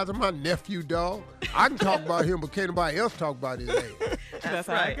criticizing my nephew, dog. I can talk about him, but can't nobody else talk about his name. That's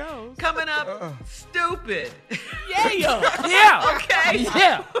how right. it goes. Coming up, stupid. Yeah. Okay.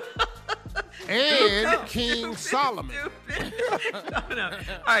 Yeah. And King Solomon. Coming up.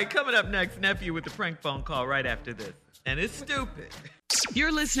 All right, coming up next, nephew with the prank phone call right after this. And it's stupid.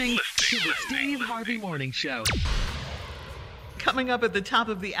 You're listening to the Steve Harvey Morning Show. Coming up at the top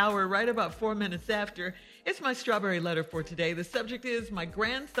of the hour, right about 4 minutes after, it's my strawberry letter for today. The subject is, my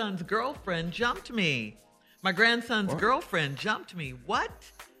grandson's girlfriend jumped me. My grandson's girlfriend jumped me. What?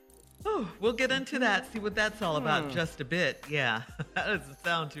 Oh, we'll get into that, see what that's all about in just a bit. Yeah, that doesn't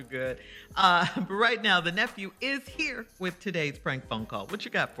sound too good. But right now, the nephew is here with today's prank phone call. What you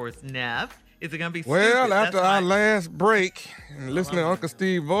got for us, Nev? Is it going to be Well, stupid? after our last break and listening to Uncle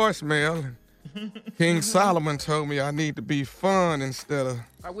Steve's voicemail, King Solomon told me I need to be fun instead of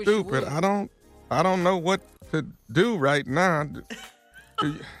stupid. I don't know what to do right now.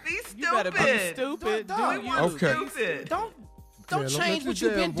 Be stupid. You better be stupid. Stupid. Don't change what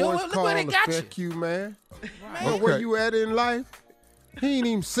you've been doing. Look where they got you, man. Where you at in life? He ain't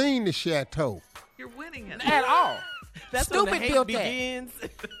even seen the chateau. You're winning it. At all. That's Stupid when the hate built that. begins.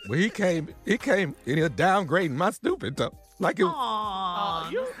 Well, he came and he downgrading my stupid though. Like it,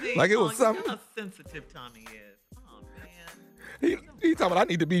 Aw, like it was you something. know how sensitive Tommy is. Oh, man. He talking about I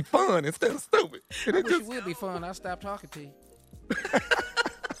need to be fun instead of stupid. And I it wish just, it would be fun. I'll stop talking to you.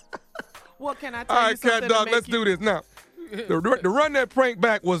 Well, can I tell all you right, something Cat to Dog, make let's do this now. The Run That Prank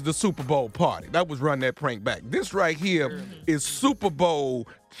Back was the Super Bowl party. That was Run That Prank Back. This right here is Super Bowl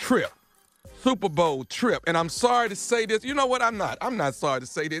Trip. Super Bowl Trip. And I'm sorry to say this. You know what? I'm not sorry to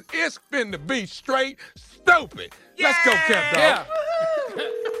say this. It's finna be straight stupid. Let's go, Cat Dog. Yeah.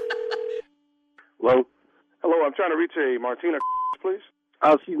 Hello? Hello, I'm trying to reach a Martina, please.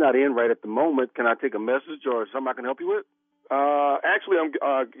 Oh, she's not in right at the moment. Can I take a message or something I can help you with? Actually, I'm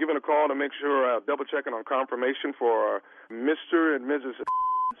giving a call to make sure, double-checking on confirmation for Mr. and Mrs.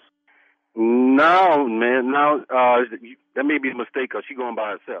 No, man, no. That may be a mistake because she's going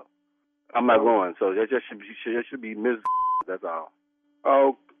by herself. I'm not going, so that should be Ms. That's all.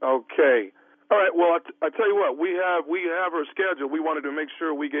 Oh, okay. All right. Well, I tell you what, we have her scheduled. We wanted to make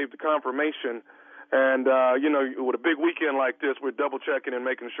sure we gave the confirmation, and with a big weekend like this, we're double checking and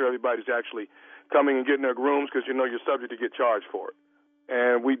making sure everybody's actually coming and getting their grooms because you're subject to get charged for it.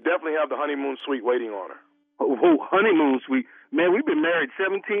 And we definitely have the honeymoon suite waiting on her. Oh, honeymoon suite, man. We've been married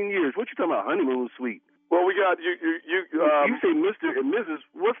 17 years. What you talking about, honeymoon suite? Well, we got you. You say Mr. and Mrs.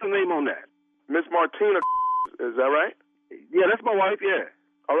 What's the name on that? Miss Martina, is that right? Yeah, that's my wife. Yeah.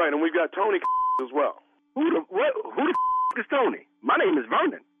 All right, and we've got Tony as well. Who the is Tony? My name is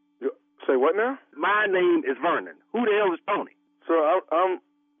Vernon. Say what now? My name is Vernon. Who the hell is Tony? So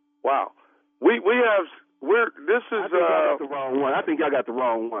wow. This is. I think y'all got the wrong one. I think y'all got the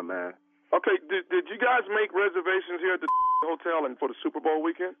wrong one, man. Okay, did you guys make reservations here at the hotel and for the Super Bowl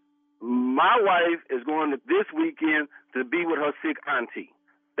weekend? My wife is going this weekend to be with her sick auntie.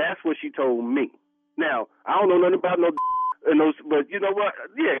 That's what she told me. Now, I don't know nothing about but you know what?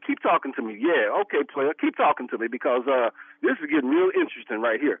 Yeah, keep talking to me. Yeah, okay, player, keep talking to me because this is getting real interesting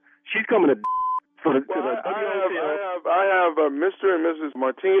right here. She's coming to I have Mr. and Mrs.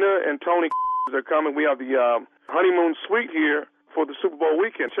 Martina and Tony. They're coming. We have the honeymoon suite here for the Super Bowl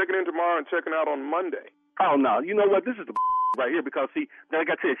weekend. Checking in tomorrow and checking out on Monday. Oh, no. You know what? This is the right here because, see, like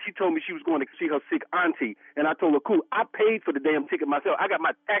I said, she told me she was going to see her sick auntie, and I told her, cool, I paid for the damn ticket myself. I got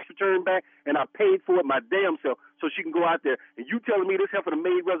my tax return back, and I paid for it my damn self so she can go out there. And you telling me this heifer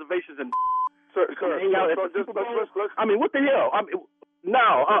made reservations and hang out at the Super Bowl? I mean, what the hell?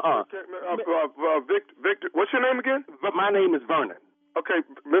 Victor, what's your name again? My name is Vernon. Okay,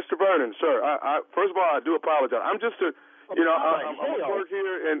 Mr. Vernon, sir. First of all, I do apologize. I'm just I'm at work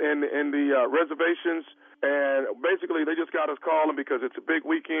here in the reservations, and basically they just got us calling because it's a big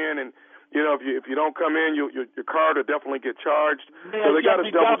weekend, and if you don't come in, your card will definitely get charged. Man, so they got us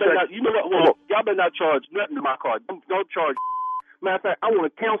double check. You know what? Well, y'all better not charge nothing to my card. Don't charge. Matter of fact, I want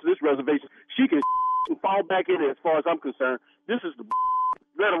to cancel this reservation. She can fall back in it as far as I'm concerned. This is the.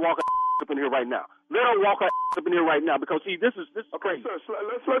 Let her walk her up in here right now. Let her walk her up in here right now because see, this is crazy. Sir,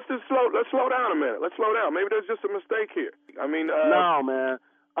 let's slow down a minute. Let's slow down. Maybe there's just a mistake here. I mean, no, man.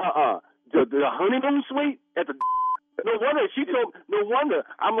 The honeymoon suite at the. No wonder she told. No wonder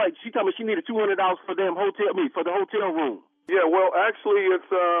I'm like she told me she needed $200 for the hotel room. Yeah, well, actually,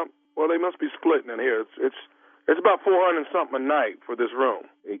 it's they must be splitting in here. It's about $400 and something a night for this room.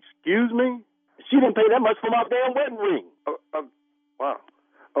 Excuse me? She didn't pay that much for my damn wedding ring. Wow.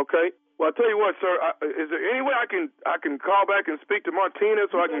 Okay. Well, I'll tell you what, sir. Is there any way I can call back and speak to Martina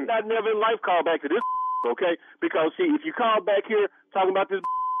so I can? I'd never in life call back to this, okay? Because see, if you call back here talking about this,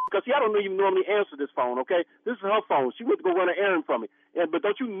 because see, I don't even normally answer this phone, okay? This is her phone. She went to go run an errand for me, but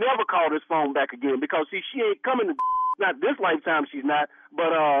don't you never call this phone back again because see, she ain't coming to. Not this lifetime, she's not.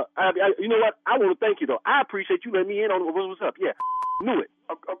 But you know what? I want to thank you though. I appreciate you letting me in on what's up. Yeah, knew it.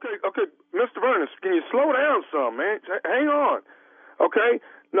 Okay, Mr. Vernon, can you slow down some, man? Hang on. Okay.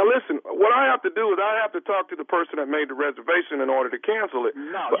 Now, listen, what I have to do is I have to talk to the person that made the reservation in order to cancel it.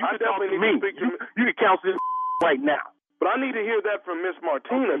 No, but you I can talk to me. You can cancel this right now. But I need to hear that from Miss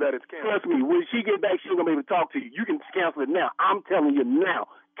Martina that it's canceled. Trust me, when she get back, she's going to be able to talk to you. You can cancel it now. I'm telling you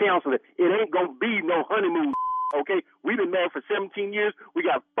now. Cancel it. It ain't going to be no honeymoon, okay? We've been married for 17 years. We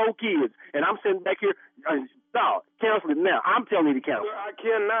got 4 kids. And I'm sitting back here. No, cancel it now. I'm telling you to cancel. Sir, I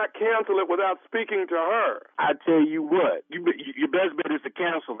cannot cancel it without speaking to her. I tell you what, your best bet is to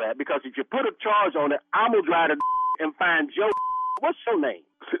cancel that because if you put a charge on it, I'm going to drive to and find Joe. What's your name?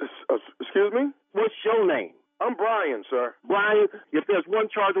 Excuse me? What's your name? I'm Brian, sir. Brian, if there's one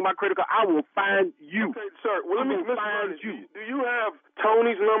charge on my credit card, I will find you. Okay, sir. Well, let me find you. Do you have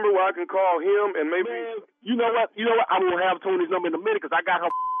Tony's number where I can call him and maybe? Man, you know what? I'm going to have Tony's number in a minute because I got her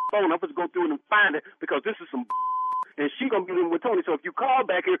phone. I'm supposed to go through it and find it because this is some and she going to be living with Tony. So if you call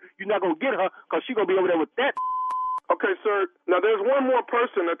back here, you're not going to get her because she going to be over there with that. Okay, sir. Now, there's one more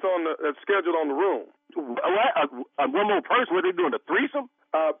person that's scheduled on the room. What? One more person? What are they doing, a threesome?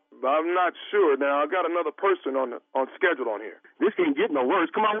 I'm not sure. Now, I got another person on scheduled on here. This can't get no worse.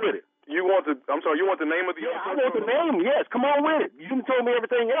 Come on with it. You want the name of the other person? I want the name, yes. Come on with it. You didn't tell me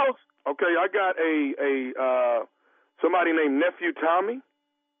everything else. Okay, I got somebody named Nephew Tommy.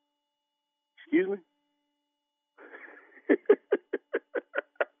 Excuse me?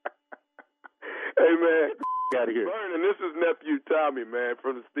 Hey, man. Out of here. Vernon, this is Nephew Tommy, man,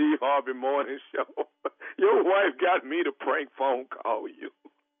 from the Steve Harvey Morning Show. Your wife got me to prank phone call you.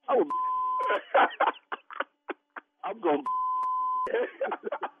 Oh, I'm going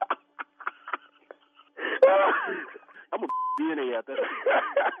I'm going to DNA out there.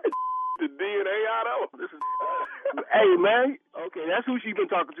 The DNA out of him? Hey, man. Okay, that's who she been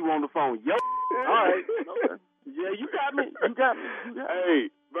talking to on the phone. Yo. All right. Okay. Yeah, you got me. Hey,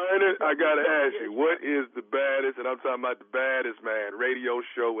 Vernon, I got to ask you, what is the baddest, and I'm talking about the baddest, man, radio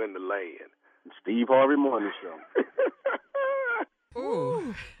show in the land? Steve Harvey Morning Show.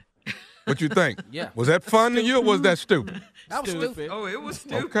 Ooh. What you think? Yeah. Was that fun to you or was that stupid? That was stupid. Oh, it was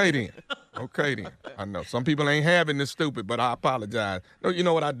stupid. Okay then. I know. Some people ain't having this stupid, but I apologize. No, you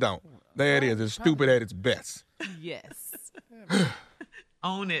know what? I don't. There it is. It's stupid at its best. Yes.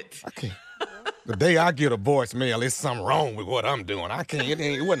 Own it. I can't. The day I get a voicemail, it's something wrong with what I'm doing. I can't.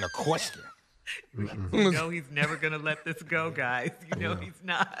 It wasn't a question. You know he's never going to let this go, guys. You know he's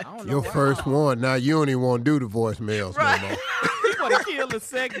not. Your first one. Now you don't even want to do the voicemails no more. You want to kill the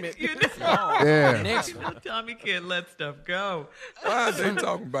segment. You know, Yeah. Next you know, Tommy can't let stuff go. Why are they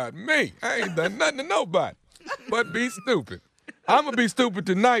talking about me? I ain't done nothing to nobody but be stupid. I'm going to be stupid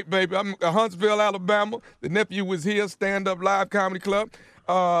tonight, baby. I'm in Huntsville, Alabama. The nephew was here, Stand-Up Live Comedy Club.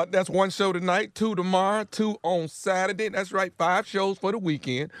 That's one show tonight, 2 tomorrow, 2 on Saturday. That's right, 5 shows for the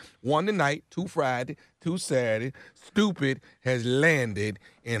weekend. 1 tonight, 2 Friday, 2 Saturday. Stupid has landed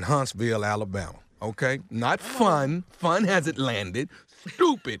in Huntsville, Alabama. Okay? Not fun. Fun hasn't landed.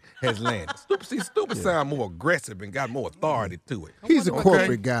 Stupid has landed. Stupid sound more aggressive and got more authority to it. He's a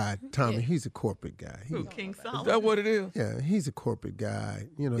corporate guy, Tommy. He's a corporate guy. Who, King Solomon? Is that what it is? Yeah, he's a corporate guy.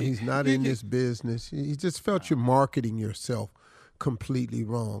 You know, he's not in this business. He just felt you're marketing yourself completely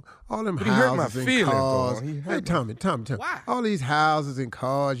wrong. All them But he hurt my houses and feelings, cars. though. He hurt Hey, Tommy. Why? All these houses and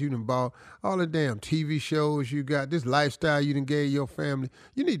cars you done bought, all the damn TV shows you got, this lifestyle you done gave your family.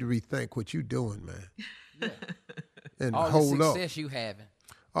 You need to rethink what you doing, man. And All hold the up. success you having.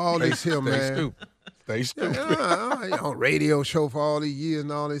 All this here, man. Stay stupid. On radio show for all these years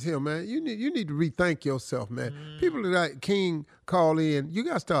and all this here, man. You need to rethink yourself, man. People like King call in. You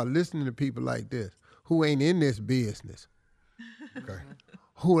got to start listening to people like this who ain't in this business. Okay.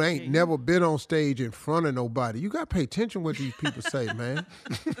 Who ain't never been on stage in front of nobody. You got to pay attention to what these people say, man.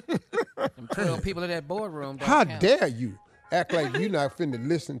 Them 12 people in that boardroom. don't How count. dare you act like you not finna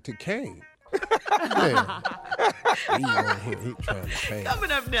listen to Kane? Man. He trying to pay.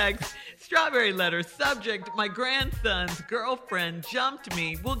 Coming up next, Strawberry Letter subject, my grandson's girlfriend jumped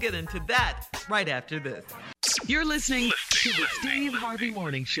me. We'll get into that right after this. You're listening to the Steve Harvey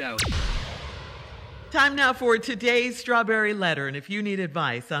Morning Show. Time now for today's Strawberry Letter. And if you need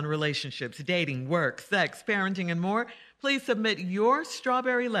advice on relationships, dating, work, sex, parenting, and more, please submit your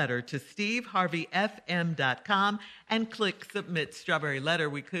Strawberry Letter to steveharveyfm.com and click Submit Strawberry Letter.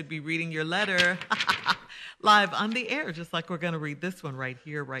 We could be reading your letter live on the air, just like we're going to read this one right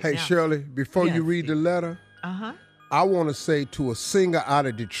here, right now. Hey, Shirley, before you read the letter, I want to say to a singer out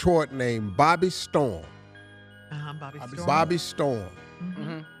of Detroit named Bobby Storm. Bobby Storm. Bobby Storm.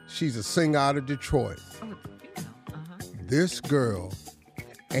 Mm-hmm. She's a singer out of Detroit. This girl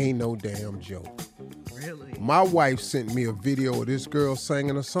ain't no damn joke. Really? My wife sent me a video of this girl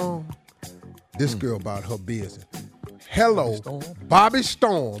singing a song. This girl about her business. Hello, Bobby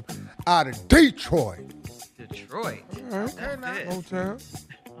Storm out of Detroit. Detroit. All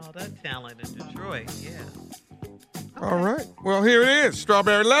that talent in Detroit, yeah. All right. Well, here it is.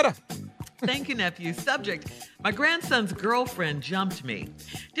 Strawberry Letter. Thank you, nephew. Subject, my grandson's girlfriend jumped me.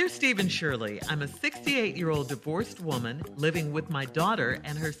 Dear Steve and Shirley, I'm a 68-year-old divorced woman living with my daughter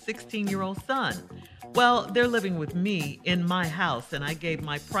and her 16-year-old son. Well, they're living with me in my house, and I gave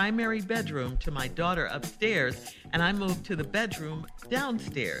my primary bedroom to my daughter upstairs, and I moved to the bedroom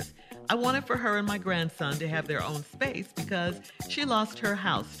downstairs. I wanted for her and my grandson to have their own space because she lost her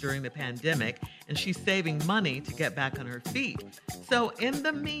house during the pandemic and she's saving money to get back on her feet. So in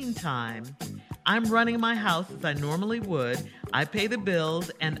the meantime, I'm running my house as I normally would. I pay the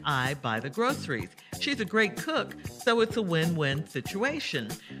bills and I buy the groceries. She's a great cook, so it's a win-win situation.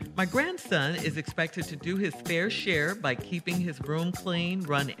 My grandson is expected to do his fair share by keeping his room clean,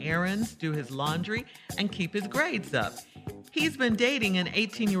 run errands, do his laundry, and keep his grades up. He's been dating an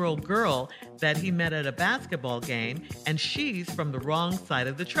 18-year-old girl that he met at a basketball game, and she's from the wrong side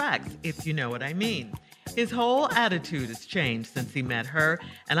of the tracks, if you know what I mean. His whole attitude has changed since he met her,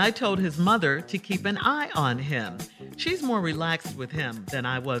 and I told his mother to keep an eye on him. She's more relaxed with him than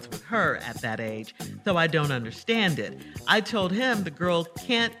I was with her at that age, so I don't understand it. I told him the girl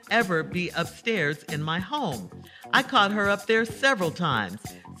can't ever be upstairs in my home. I caught her up there several times,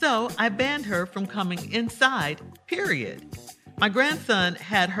 so I banned her from coming inside, period. My grandson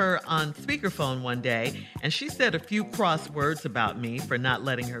had her on speakerphone one day, and she said a few cross words about me for not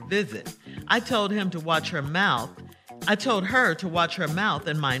letting her visit. I told her to watch her mouth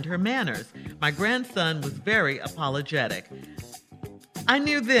and mind her manners. My grandson was very apologetic. I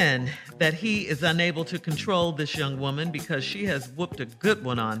knew then that he is unable to control this young woman because she has whooped a good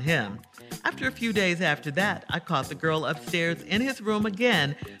one on him. After a few days after that, I caught the girl upstairs in his room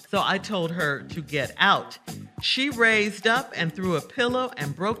again, so I told her to get out. She raised up and threw a pillow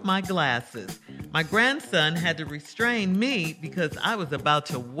and broke my glasses. My grandson had to restrain me because I was about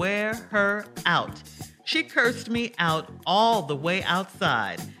to wear her out. She cursed me out all the way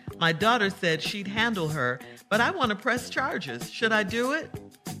outside. My daughter said she'd handle her, but I want to press charges. Should I do it?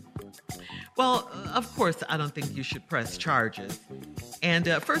 Well, of course, I don't think you should press charges. And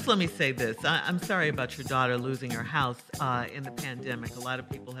first, let me say this. I'm sorry about your daughter losing her house in the pandemic. A lot of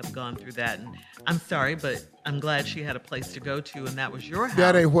people have gone through that. And I'm sorry, but I'm glad she had a place to go to, and that was your house.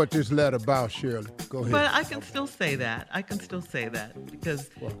 That ain't what this letter about, Shirley. Go ahead. But I can still say that. Because,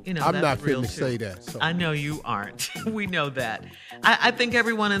 I'm that's not real fitting to too. say that. So. I know you aren't. We know that. I think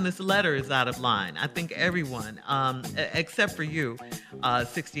everyone in this letter is out of line. I think everyone, except for you,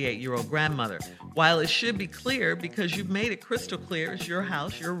 68-year-old grandmother. While it should be clear because you've made it crystal clear, it's your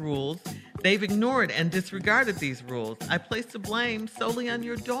house, your rules, they've ignored and disregarded these rules. I place the blame solely on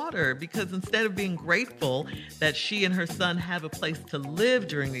your daughter because instead of being grateful that she and her son have a place to live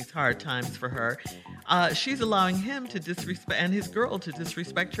during these hard times for her, she's allowing him to disrespect and his girl to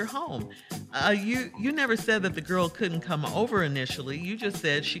disrespect your home. You never said that the girl couldn't come over initially. You just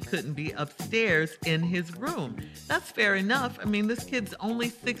said she couldn't be upstairs in his room. That's fair enough. I mean, this kid's only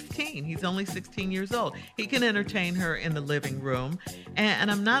 16. He's only 16 years old. He can entertain her in the living room.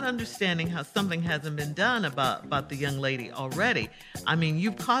 And I'm not understanding how something hasn't been done about the young lady already. I mean,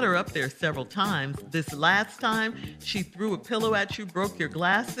 you've caught her up there several times. This last time, she threw a pillow at you, broke your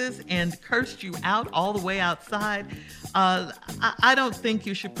glasses, and cursed you out all the way outside. I don't think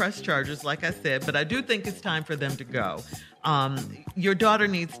you should press charges, like I said, but I do think it's time for them to go. Your daughter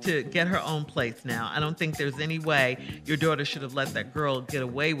needs to get her own place now. I don't think there's any way your daughter should have let that girl get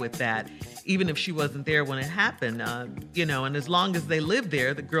away with that, even if she wasn't there when it happened. And as long as they live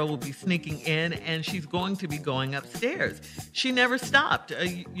there, the girl will be sneaking in and she's going to be going upstairs. She never stopped.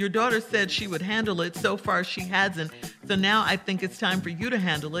 Your daughter said she would handle it. So far, she hasn't. So now I think it's time for you to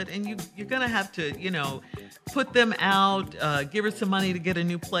handle it. And you're going to have to, put them out, give her some money to get a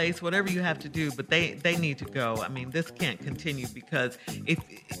new place, whatever you have to do. But they need to go. I mean, this can't continue because if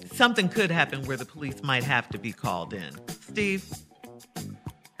something could happen where the police might have to be called in. Steve?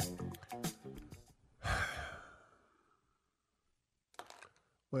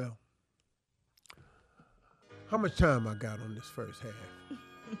 Well, how much time I got on this first half?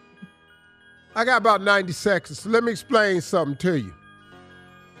 I got about 90 seconds. So let me explain something to you.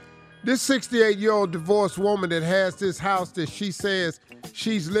 This 68-year-old divorced woman that has this house that she says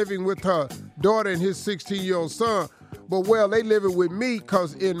she's living with her daughter and his 16-year-old son, but they living with me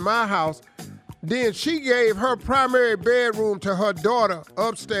because in my house, then she gave her primary bedroom to her daughter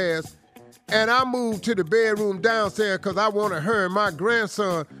upstairs, and I moved to the bedroom downstairs because I wanted her and my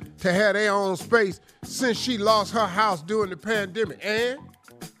grandson to have their own space since she lost her house during the pandemic. And?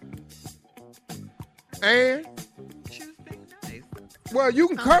 She was being nice. Well, you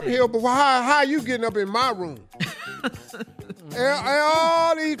can come here, but how you getting up in my room? and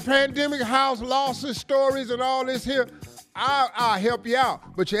all these pandemic house losses stories and all this here, I'll help you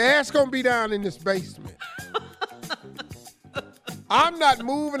out. But your ass gonna be down in this basement. I'm not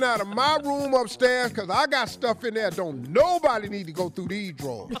moving out of my room upstairs because I got stuff in there. Don't nobody need to go through these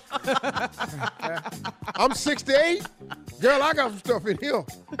drawers. I'm 68. Girl, I got some stuff in here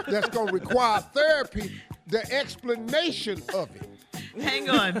that's going to require therapy, the explanation of it. Hang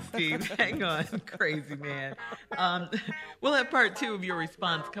on, Steve. Hang on, crazy man. We'll have part 2 of your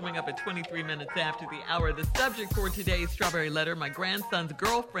response coming up at 23 minutes after the hour. The subject for today's Strawberry Letter, my grandson's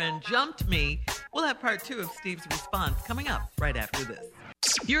girlfriend jumped me We'll have part 2 of Steve's response coming up right after this.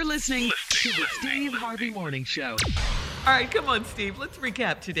 You're listening to the Steve Harvey Morning Show. All right, come on, Steve. Let's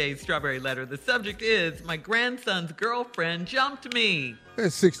recap today's Strawberry Letter. The subject is, my grandson's girlfriend jumped me. A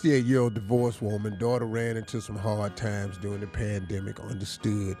 68-year-old divorced woman, daughter ran into some hard times during the pandemic,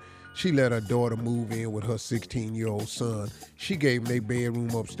 understood. She let her daughter move in with her 16-year-old son. She gave them their bedroom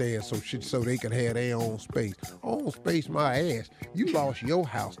upstairs so they could have their own space. Own space, my ass. You lost your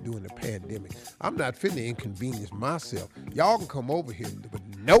house during the pandemic. I'm not finna inconvenience myself. Y'all can come over here, but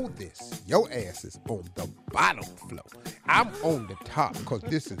know this. Your ass is on the bottom floor. I'm on the top because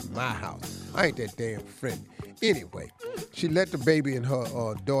this is my house. I ain't that damn friendly. Anyway, she let the baby and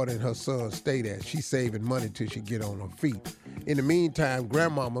her daughter and her son stay there. She's saving money till she get on her feet. In the meantime,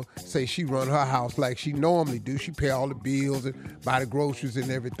 grandmama say she run her house like she normally do. She pay all the bills and buy the groceries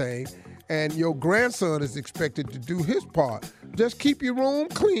and everything. And your grandson is expected to do his part. Just keep your room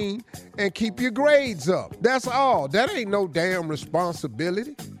clean and keep your grades up. That's all. That ain't no damn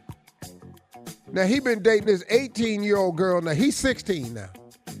responsibility. Now, he been dating this 18-year-old girl. Now, he's 16 now.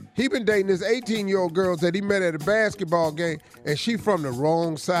 He been dating this 18-year-old girl that he met at a basketball game, and she from the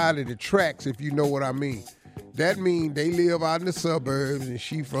wrong side of the tracks, if you know what I mean. That mean they live out in the suburbs and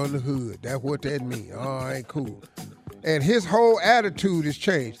she from the hood. That's what that mean. All right, cool. And his whole attitude has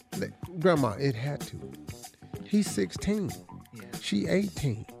changed. Grandma, it had to. He's 16. Yeah. She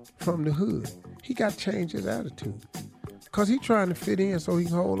 18 from the hood. He got to change his attitude because he trying to fit in so he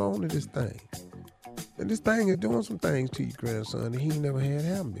can hold on to this thing. And this thing is doing some things to your grandson that he ain't never had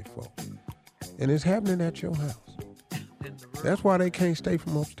happen before. And it's happening at your house. That's why they can't stay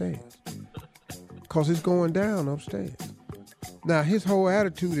from upstairs. Because it's going down upstairs. Now, his whole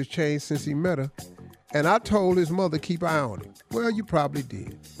attitude has changed since he met her. And I told his mother, keep an eye on him. Well, you probably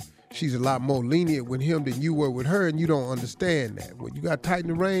did. She's a lot more lenient with him than you were with her, and you don't understand that. Well, you got to tighten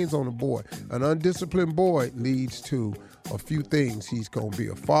the reins on a boy. An undisciplined boy leads to a few things. He's going to be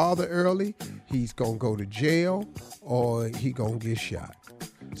a father early, he's going to go to jail, or he going to get shot.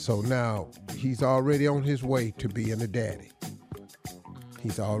 So now he's already on his way to being a daddy.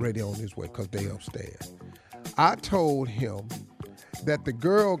 He's already on his way because they upstairs. I told him that the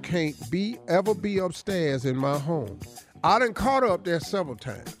girl can't ever be upstairs in my home. I done caught her up there several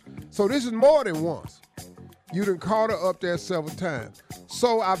times. So this is more than once. You done caught her up there several times.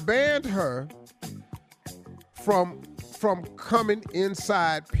 So I banned her from coming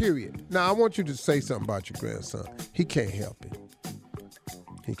inside, period. Now, I want you to say something about your grandson. He can't help it.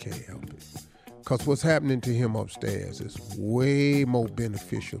 He can't help it. Because what's happening to him upstairs is way more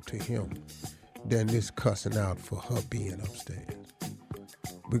beneficial to him than this cussing out for her being upstairs.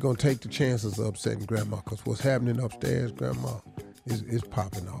 We're going to take the chances of upsetting Grandma because what's happening upstairs, Grandma, is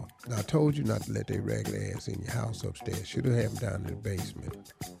popping off. Now, I told you not to let their ragged ass in your house upstairs. Should have had them down in the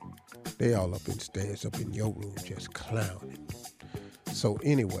basement. They all up in stairs, up in your room, just clowning. So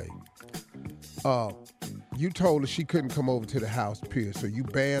anyway, you told her she couldn't come over to the house, period, so you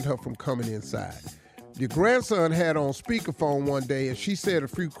banned her from coming inside. Your grandson had on speakerphone one day, and she said a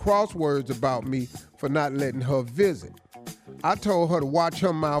few crosswords about me for not letting her visit. I told her to watch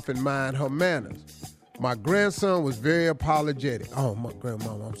her mouth and mind her manners. My grandson was very apologetic. Oh, my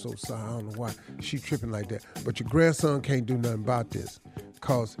grandmama, I'm so sorry. I don't know why she tripping like that. But your grandson can't do nothing about this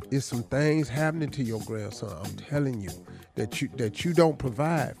because it's some things happening to your grandson, I'm telling you, that you don't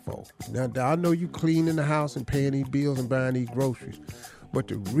provide for. Now, I know you cleaning the house and paying these bills and buying these groceries, but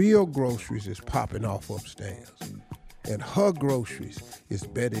the real groceries is popping off upstairs. And her groceries is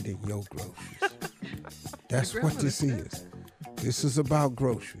better than your groceries. That's what this is. This is about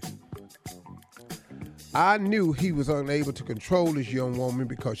groceries. I knew he was unable to control this young woman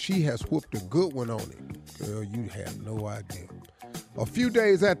because she has whooped a good one on him. Girl, you have no idea. A few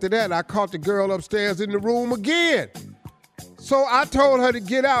days after that, I caught the girl upstairs in the room again. So I told her to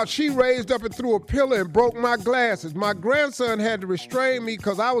get out. She raised up and threw a pillow and broke my glasses. My grandson had to restrain me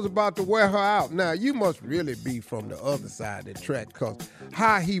because I was about to wear her out. Now, you must really be from the other side of the track because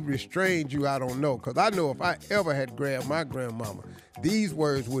how he restrained you, I don't know. Because I know if I ever had grabbed my grandmama, these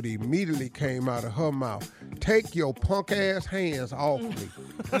words would immediately came out of her mouth. Take your punk ass hands off me.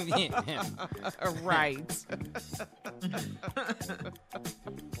 Right.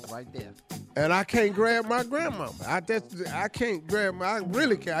 Right there. And I can't grab my grandmama. I can't grab my, I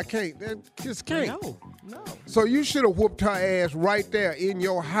really can't. I can't. Just can't. No. So you should have whooped her ass right there in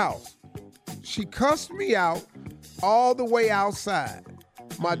your house. She cussed me out all the way outside.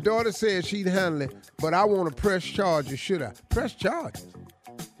 My daughter said she'd handle it, but I want to press charges, should I? Press charges?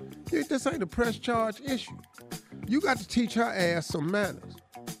 This ain't a press charge issue. You got to teach her ass some manners.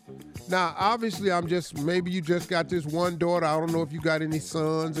 Now, obviously, maybe you just got this one daughter. I don't know if you got any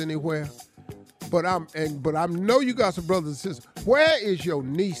sons anywhere. But I know you got some brothers and sisters. Where is your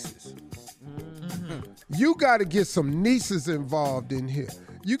nieces? You got to get some nieces involved in here.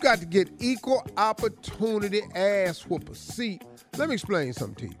 You got to get equal opportunity ass whoopers. See, let me explain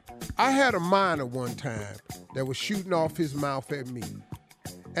something to you. I had a minor one time that was shooting off his mouth at me.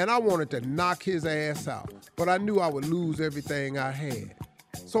 And I wanted to knock his ass out. But I knew I would lose everything I had.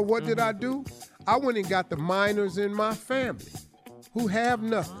 So what did I do? I went and got the minors in my family who have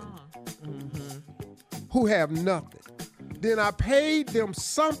nothing. Who have nothing. Then I paid them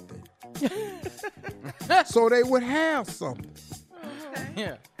something so they would have something.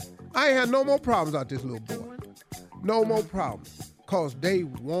 Yeah. I ain't had no more problems out this little boy. No more problems. Because they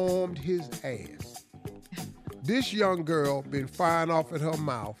warmed his ass. This young girl been firing off at her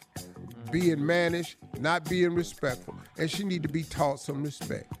mouth, being mannish, not being respectful, and she need to be taught some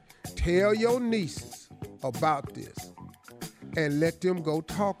respect. Tell your nieces about this and let them go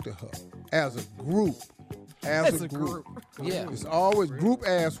talk to her as a group. As a group. Yeah. It's always group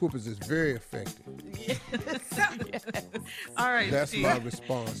ass whoopers is very effective. Yes. All right, That's Steve. my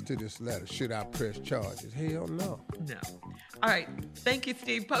response to this letter. Should I press charges? Hell no. No. All right. Thank you,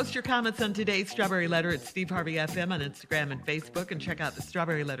 Steve. Post your comments on today's Strawberry Letter at Steve Harvey FM on Instagram and Facebook, and check out the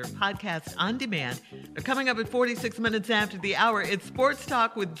Strawberry Letter podcast on demand. They're coming up at 46 minutes after the hour. It's Sports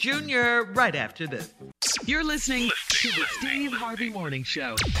Talk with Junior right after this. You're listening to the Steve Harvey Morning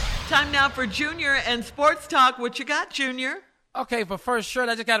Show. Time now for Junior and Sports Talk. What you got, Junior? Okay, for first shirt,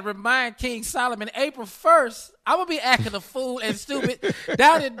 I just got to remind King Solomon, April 1st, I'm going to be acting a fool and stupid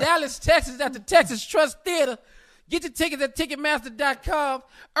down in Dallas, Texas at the Texas Trust Theater. Get your tickets at Ticketmaster.com.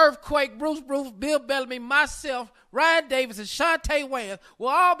 Earthquake, Bruce, Bill Bellamy, myself, Ryan Davis, and Shantae Wayans will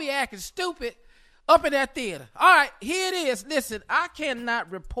all be acting stupid up in that theater. All right, here it is. Listen, I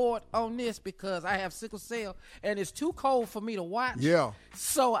cannot report on this because I have sickle cell and it's too cold for me to watch. Yeah.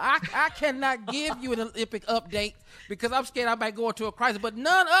 So I cannot give you an Olympic update because I'm scared I might go into a crisis. But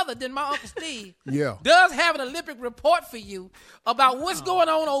none other than my Uncle Steve does have an Olympic report for you about what's going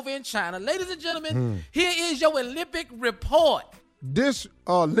on over in China. Ladies and gentlemen, here is your Olympic report. This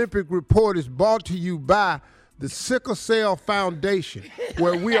Olympic report is brought to you by the Sickle Cell Foundation,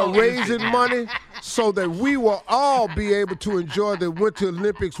 where we are raising money so that we will all be able to enjoy the Winter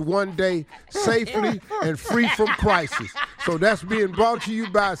Olympics one day safely and free from crisis. So that's being brought to you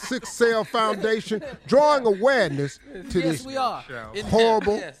by Sickle Cell Foundation, drawing awareness to this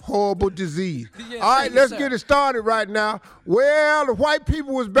horrible disease. Yes, all right, let's get it started right now. Well, the white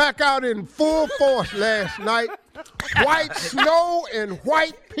people was back out in full force last night. White snow and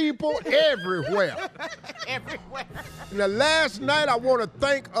white people everywhere. Now, last night, I want to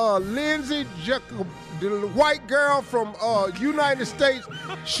thank Lindsay, the white girl from United States.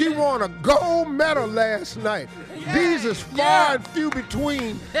 She won a gold medal last night. These is far and few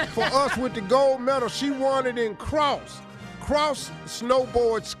between for us with the gold medal. She won it in cross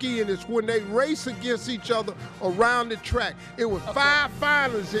snowboard skiing. Is when they race against each other around the track. It was 5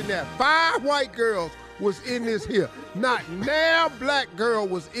 finalists in there. 5 white girls was in this here. Not now black girl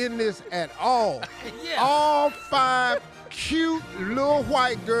was in this at all. All 5 cute little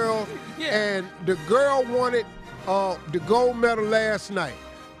white girls, and the girl won it, the gold medal last night.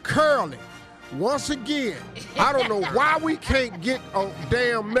 Curling. Once again, I don't know why we can't get a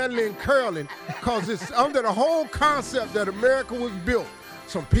damn medal in curling, because it's under the whole concept that America was built.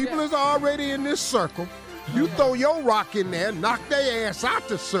 Some people is already in this circle. You throw your rock in there, knock their ass out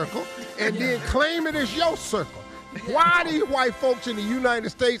the circle, and then claim it as your circle. Why these white folks in the United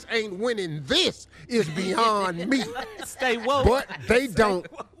States ain't winning this is beyond me. Stay woke. But they don't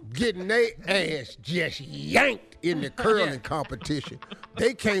getting their ass just yanked in the curling competition.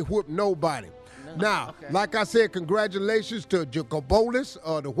 They can't whoop nobody. Now, like I said, congratulations to Jacobolis,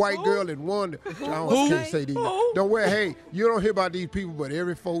 the white girl that won. I can't say these. Don't worry, hey, you don't hear about these people but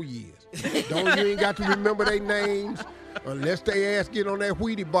every 4 years. You ain't got to remember their names unless they ass get on that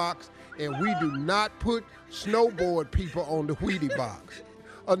Wheatie box, and we do not put snowboard people on the Wheatie box.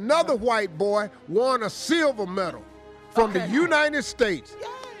 Another white boy won a silver medal from the United States.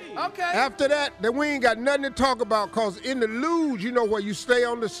 Okay. After that, then we ain't got nothing to talk about, because in the luge, you know, where you stay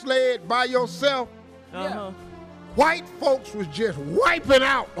on the sled by yourself, white folks was just wiping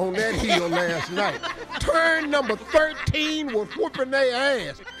out on that hill last night. Turn number 13 was whooping their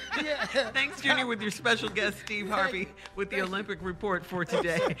ass. Thanks, Junior, with your special guest, Steve Harvey, with the Olympic report for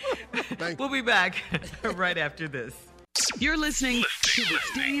today. We'll be back right after this. You're listening to the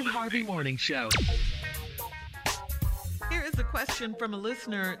Steve Harvey Morning Show. Here is a question from a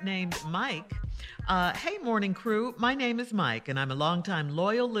listener named Mike. Hey, morning crew. My name is Mike, and I'm a longtime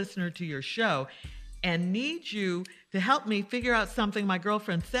loyal listener to your show. and need you to help me figure out something my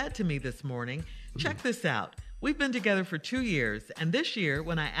girlfriend said to me this morning. Check this out. We've been together for 2 years, and this year,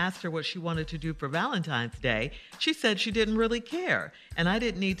 when I asked her what she wanted to do for Valentine's Day, she said she didn't really care, and I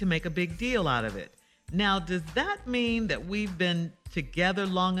didn't need to make a big deal out of it. Now, does that mean that we've been together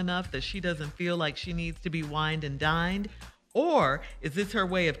long enough that she doesn't feel like she needs to be wined and dined? Or is this her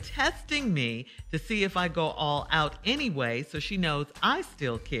way of testing me to see if I go all out anyway so she knows I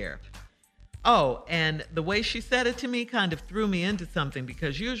still care? Oh, and the way she said it to me kind of threw me into something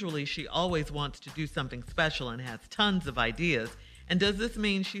because usually she always wants to do something special and has tons of ideas. And does this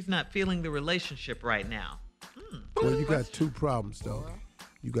mean she's not feeling the relationship right now? Well, you got two problems, though.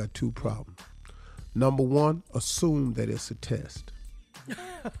 You got two problems. Number one, assume that it's a test.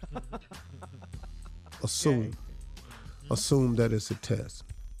 Assume that it's a test.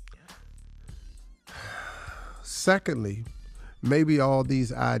 Secondly, maybe all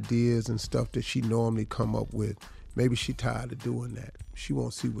these ideas and stuff that she normally come up with, maybe she tired of doing that. She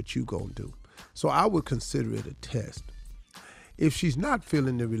won't see what you gonna do. So I would consider it a test. If she's not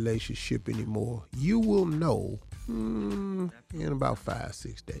feeling the relationship anymore, you will know in about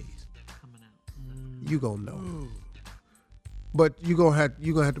 5-6 days. You gonna know. But you're gonna have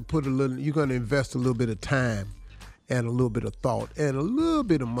to put you're gonna invest a little bit of time and a little bit of thought and a little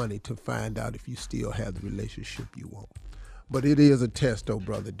bit of money to find out if you still have the relationship you want. But it is a test, though,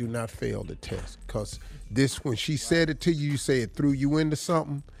 brother. Do not fail the test. Because when she said it to you, you say it threw you into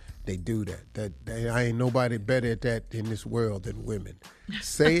something, they do that. I ain't nobody better at that in this world than women.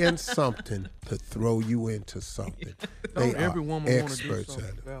 Saying something to throw you into something. They are experts at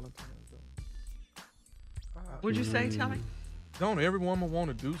it. What'd you say, Tommy? Don't every woman want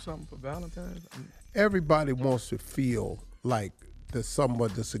to do something for Valentine's? Everybody wants to feel like the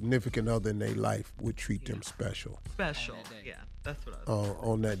significant other in their life would treat them special. Special, yeah, that's what I was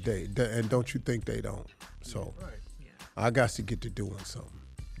on that day. And don't you think they don't? So I got to get to doing something.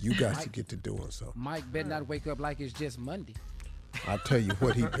 You got to get to doing something. Mike better not wake up like it's just Monday. I tell you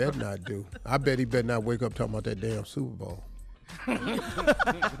what he better not do. I bet he better not wake up talking about that damn Super Bowl.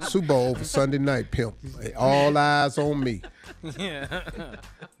 Super Bowl over Sunday night, pimp. All eyes on me. Yeah.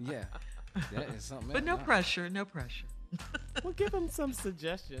 That is something else. But no pressure. Well, give him some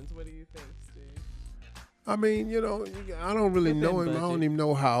suggestions. What do you think, Steve? I mean, I don't really know him. I don't even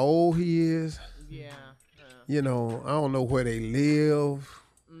know how old he is. Yeah. I don't know where they live.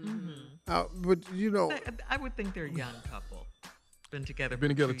 But I would think they're a young couple. Been together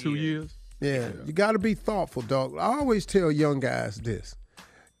 2 years. Yeah, you got to be thoughtful, dog. I always tell young guys this.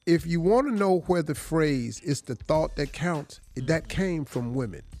 If you want to know where the phrase "it's the thought that counts," that came from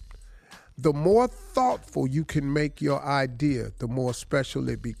women. The more thoughtful you can make your idea, the more special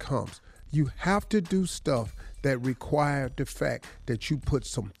it becomes. You have to do stuff that require the fact that you put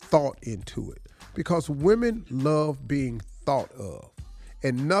some thought into it. Because women love being thought of.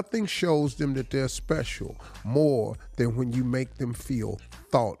 And nothing shows them that they're special more than when you make them feel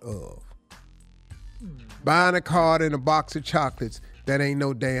thought of. Buying a card and a box of chocolates, that ain't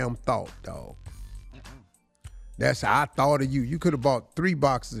no damn thought, dog. That's how I thought of you. You could have bought 3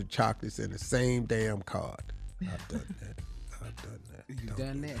 boxes of chocolates in the same damn card. I've done that. You've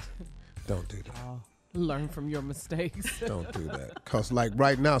done that. Don't do that. Learn from your mistakes. Don't do that. Because like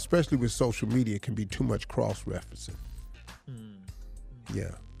right now, especially with social media, it can be too much cross-referencing.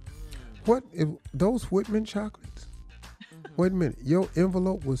 Yeah. What, if those Whitman chocolates? Wait a minute. Your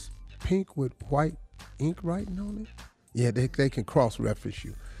envelope was pink with white ink writing on it? Yeah, they can cross-reference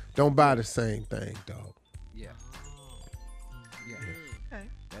you. Don't buy the same thing, dog. Yeah. Okay.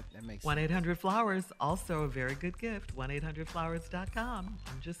 That makes sense. 1-800-Flowers, also a very good gift. 1-800-Flowers.com.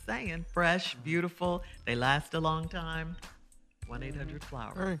 I'm just saying, fresh, beautiful. They last a long time.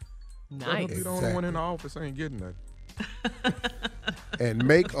 Hey,1-800-Flowers. Nice. The only one in the office ain't getting that. And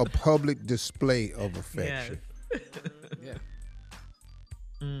make a public display of affection. Yeah.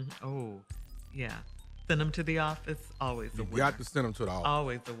 Oh, yeah. Send them to the office. Always a winner. You got to send them to the office.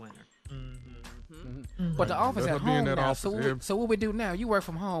 Always a winner. But the office Let at her be in home that now. office So what we do now? You work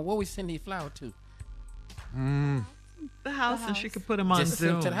from home. What we send these flowers to? The house, and she could put them on Just send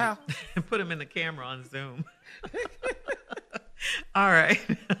Zoom. them to the house. And put them in the camera on Zoom. All right.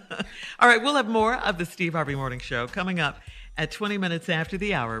 All right, we'll have more of the Steve Harvey Morning Show coming up at 20 minutes after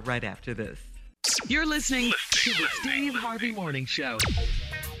the hour, right after this. You're listening to the Steve Harvey Morning Show.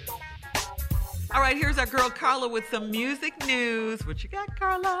 All right, here's our girl Carla with some music news. What you got,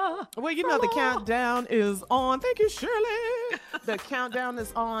 Carla? Well, you know, the countdown is on. Thank you, Shirley. The countdown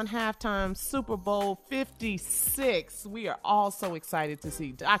is on. Halftime Super Bowl 56. We are all so excited to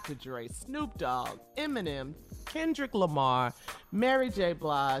see Dr. Dre, Snoop Dogg, Eminem, Kendrick Lamar, Mary J.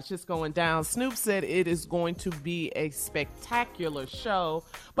 Blige just going down. Snoop said it is going to be a spectacular show,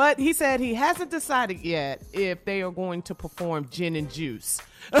 but he said he hasn't decided yet if they are going to perform Gin and Juice.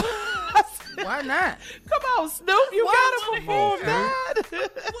 Why not? Come on, Snoop, you gotta perform that.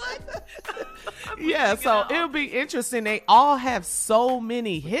 What? Yeah, so it'll be interesting. They all have so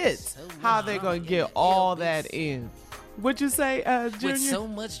many hits. How they gonna get all that in? What'd you say, Junior? With so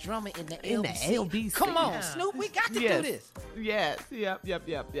much drama in the In the LBC. LBC. Come on, Yeah. Snoop, we got to do Yes. this. Yes,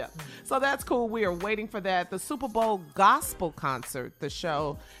 yep. So that's cool. We are waiting for that. The Super Bowl Gospel Concert, the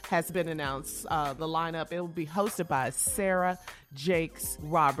show, has been announced. The lineup, it will be hosted by Sarah Jakes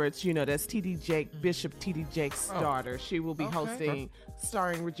Roberts. You know, that's T.D. Jake, Bishop T.D. Jake's daughter. She will be hosting,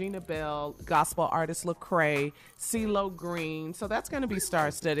 starring Regina Bell, gospel artist Lecrae, CeeLo Green. So that's going to be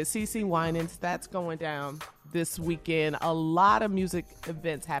star-studded. CeCe Winans, that's going down this weekend. A lot of music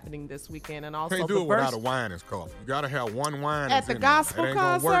events happening this weekend, and also Can't do it without a wine, it's called. You gotta have one wine at the gospel it ain't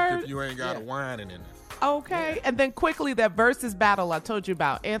concert. gonna work if you ain't got a wine in it. Okay, and then quickly that versus battle I told you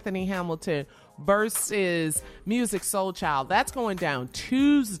about, Anthony Hamilton versus Music Soul Child. That's going down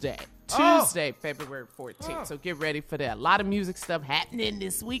Tuesday, February 14th. So get ready for that. A lot of music stuff happening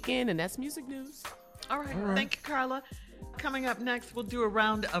this weekend, and that's music news. All right. Thank you, Carla. Coming up next, we'll do a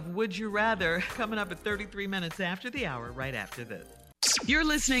round of Would You Rather, coming up at 33 minutes after the hour, right after this. You're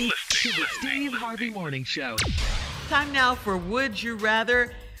listening to the Steve Harvey Morning Show. Time now for Would You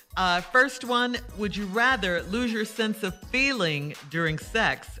Rather. First one, would you rather lose your sense of feeling during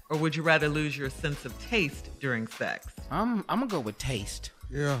sex, or would you rather lose your sense of taste during sex? I'm gonna go with taste.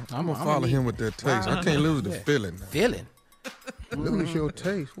 Yeah, I'm gonna follow him with that taste. I can't lose the feeling. Feeling. Lose your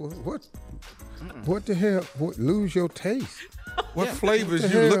taste. What the hell? Lose your taste? What flavors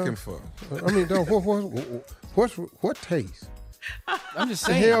What you the hell? looking for? I mean, what taste? I'm just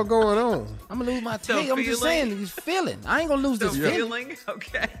What the saying. hell going on? I'm gonna lose my So taste. I'm just feeling? saying, this feeling. I ain't gonna lose So this feeling. feeling?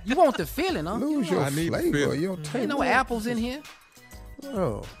 Okay. You want the feeling, huh? Lose your I need the flavor, feeling. your taste. Ain't no apples in here.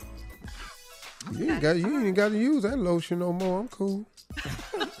 Oh. You ain't got to use that lotion no more. I'm cool.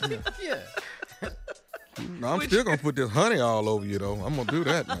 Yeah. No, I'm still gonna put this honey all over you though. I'm gonna do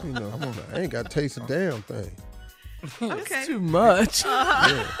that now. You know, I ain't got to taste a damn thing. Okay. Too much.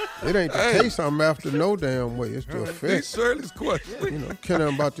 Yeah. It ain't to taste something after no damn way. It's to These affect. Shirley's question. You know, care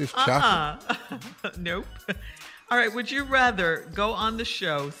nothing about this chocolate. Nope. All right. Would you rather go on the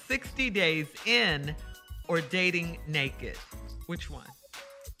show 60 days in or dating naked? Which one?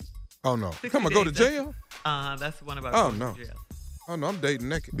 Oh no. 60 Come on, go to days, jail? That's the one about Oh going no. to jail. Oh no, I'm dating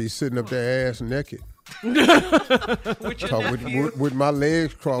naked. Be sitting up there ass naked. With your Talk nephew? with my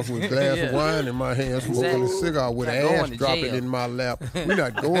legs crossed with a glass of wine in my hand, smoking a cigar with Not an going ass to dropping jail. in my lap. We're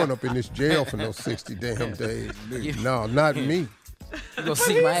not going up in this jail for no 60 damn days. No, not me. You gonna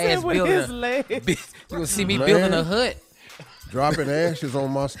see my ass with his building. legs. You gonna see me Man. building a hut. Dropping ashes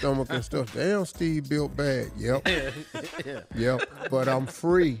on my stomach and stuff. Damn, Steve built bad. Yep. Yep. But I'm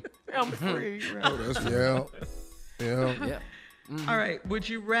free. I'm free. Right? Yeah. Yeah. Yeah. All right. Would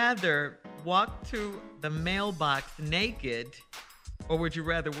you rather walk to the mailbox naked, or would you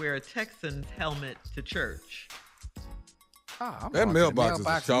rather wear a Texans helmet to church? Oh, I'm That going to the mailbox is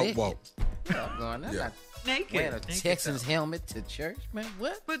a short naked. walk. Yeah, I'm going. That's Yeah. not Naked. wearing a Naked, Texans though. helmet to church, man.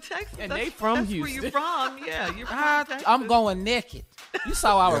 What? But Texas, And that's, they from that's Houston. where you from. Yeah, you're from Texas. I'm going naked. You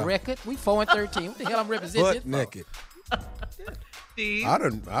saw our Yeah. record. We 4-13. What the hell I'm representing Butt this for? naked. Steve. I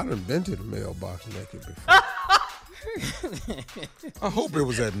done been to the mailbox naked before. I hope it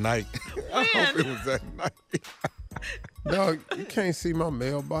was at night. I hope it was at night. No, you can't see my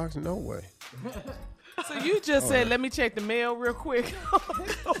mailbox. No way. So you just said, let me check the mail real quick.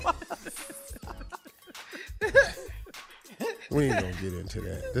 We ain't gonna get into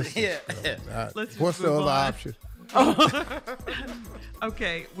that. This Yeah. Let's just what's the move other on. option?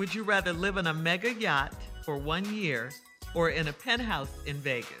 Okay, would you rather live in a mega yacht for 1 year or in a penthouse in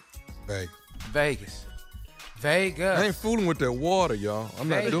Vegas? Hey, Vegas. I ain't fooling with that water, y'all. I'm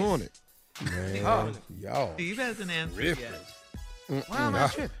not Vegas. doing it. Man, y'all. Steve hasn't answered Ripping. yet. Why am I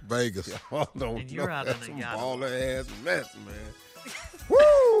tripping? Vegas. Y'all don't And you're know. out on That's a some yacht. baller ass mess, man.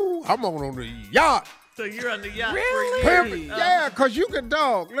 Woo! I'm on the yacht. So you're on the yacht Really? for a year. Perfect. Yeah, cause you can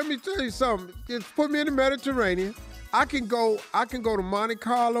dog. Let me tell you something. Just put me in the Mediterranean. I can go to Monte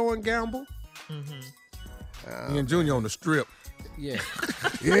Carlo and gamble. Me and Junior on the strip. Yeah.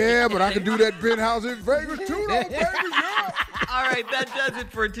 Yeah, but I can do that penthouse in Vegas too, though, baby. Yeah. All right, that does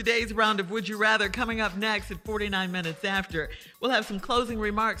it for today's round of Would You Rather. Coming up next at 49 minutes after, we'll have some closing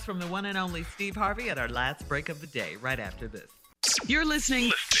remarks from the one and only Steve Harvey at our last break of the day, right after this. You're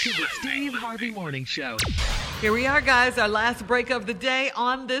listening to the Steve Harvey Morning Show. Here we are, guys, our last break of the day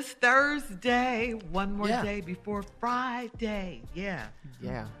on this Thursday. One more day before Friday. Yeah.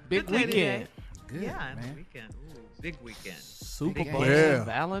 Big weekend. Good, yeah, man. Weekend. Ooh, big weekend. Super Big Bowl. Yeah.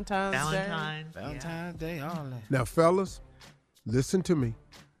 Valentine's Day, all that. Now, fellas, listen to me.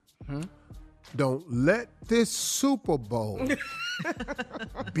 Don't let this Super Bowl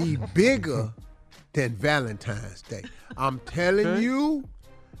be bigger than Valentine's Day. I'm telling you,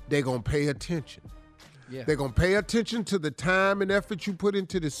 they're going to pay attention. Yeah. They're going to pay attention to the time and effort you put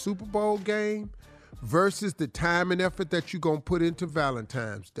into the Super Bowl game versus the time and effort that you're going to put into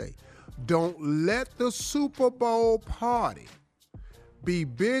Valentine's Day. Don't let the Super Bowl party be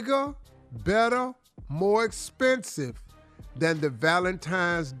bigger, better, more expensive than the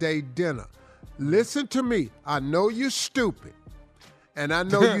Valentine's Day dinner. Listen to me. I know you're stupid. And I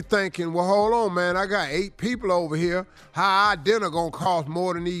know you're thinking, well, hold on, man. I got 8 people over here. How our dinner gonna cost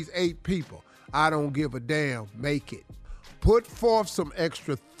more than these 8 people? I don't give a damn. Make it. Put forth some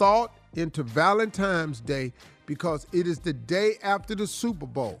extra thought into Valentine's Day because it is the day after the Super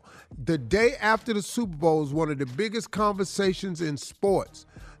Bowl. The day after the Super Bowl is one of the biggest conversations in sports.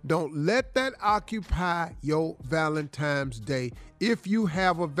 Don't let that occupy your Valentine's Day if you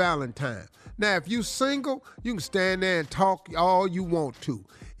have a Valentine. Now, if you single, you can stand there and talk all you want to.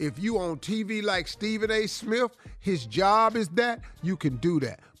 If you on TV like Stephen A. Smith, his job is that, you can do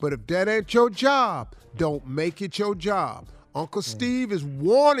that. But if that ain't your job, don't make it your job. Uncle Steve is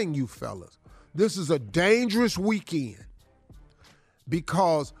warning you fellas. This is a dangerous weekend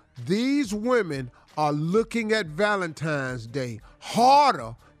because these women are looking at Valentine's Day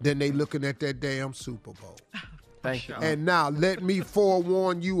harder than they looking at that damn Super Bowl. Thank you. And now let me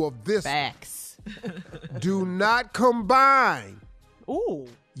forewarn you of this. Facts. Do not combine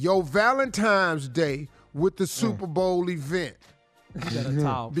your Valentine's Day with the Super Bowl event.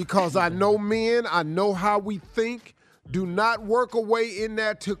 Because I know men, I know how we think. Do not work a way in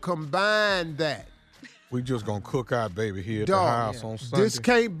there to combine that. We just gonna cook our baby here at the house on Sunday. This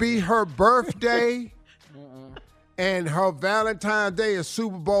can't be her birthday and her Valentine's Day and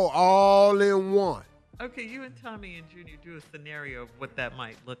Super Bowl all in one. Okay, you and Tommy and Junior do a scenario of what that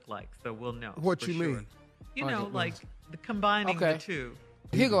might look like, so we'll know. What you mean? You know, like the combining the two.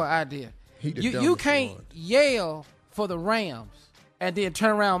 Here go an idea. He the You dumbest can't one. yell for the Rams and then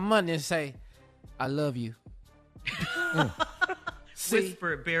turn around Monday and say, I love you.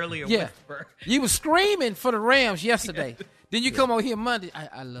 Whisper, barely a whisper. You was screaming for the Rams yesterday. Then you come over here Monday,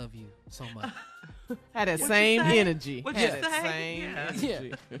 I love you so much. Had that same energy. What'd you Had that say? same Yeah,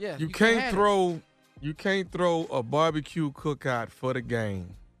 energy. yeah. You can't throw a barbecue cookout for the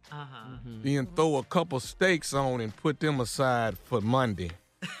game. Then throw a couple steaks on and put them aside for Monday.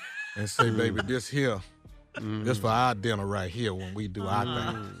 And say, baby, this here, this for our dinner right here when we do our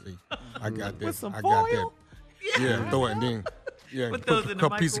thing. See, I got that. With some I got foil? that. Yeah, throw it and then Put put those a in the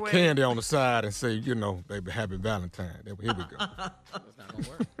couple piece of microwave. candy on the side and say, you know, baby, happy Valentine. Here we go.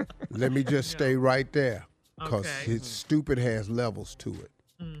 Let me just stay right there because Okay. his stupid has levels to it.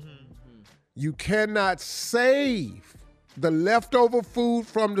 You cannot save the leftover food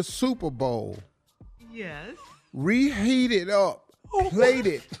from the Super Bowl, Yes. reheat it up, plate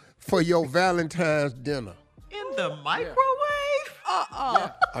it for your Valentine's dinner. In the microwave?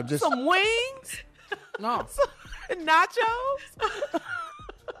 I'm just Some wings? No. Nachos?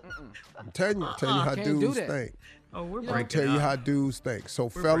 I'm telling you how Can't do dudes that. think. Oh, we're I'm breaking tell you up. how dudes think. So,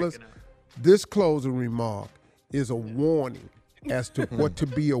 We're fellas, breaking up. this closing remark is a warning as to what to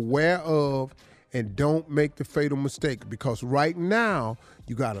be aware of and don't make the fatal mistake because right now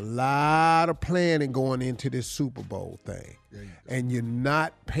you got a lot of planning going into this Super Bowl thing. And you're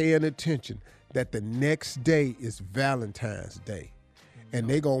not paying attention that the next day is Valentine's Day. And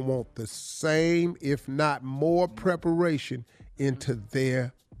they're going to want the same, if not more, preparation into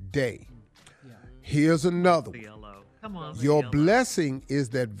their day. Here's another one. CLO. Come on. Your CLO. blessing is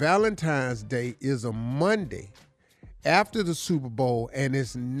that Valentine's Day is a Monday after the Super Bowl and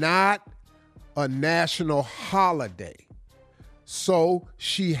it's not a national holiday. So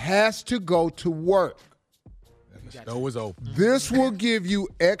she has to go to work. The stove is open. This will give you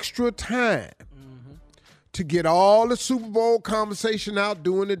extra time to get all the Super Bowl conversation out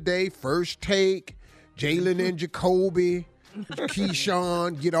during the day. First take, Jalen and Jacoby,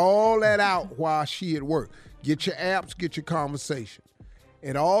 Keyshawn, get all that out while she at work. Get your apps, get your conversation.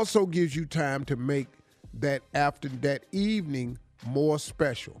 It also gives you time to make that after that evening more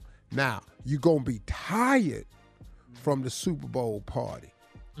special. Now, you're going to be tired from the Super Bowl party.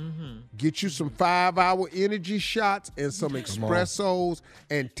 Get you some 5-hour energy shots and some espressos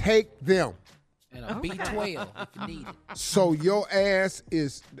and take them. And a B12 if you need it. So your ass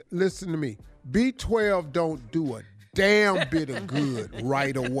is, listen to me, B12 don't do a damn bit of good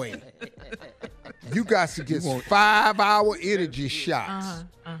right away. You got to get 5-hour energy shots.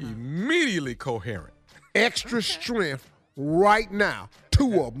 Immediately coherent. Extra strength right now.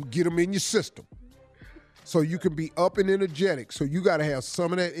 2 of them, get them in your system. So you can be up and energetic. So you got to have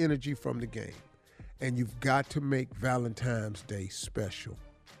some of that energy from the game. And you've got to make Valentine's Day special.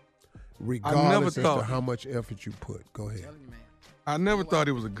 Regardless as to how much effort you put. Go ahead. I never thought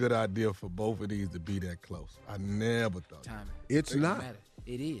it was a good idea for both of these to be that close. I never thought. It's not.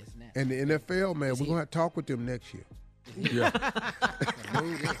 It is now. And the NFL, man, we're going to have to talk with them next year. Yeah.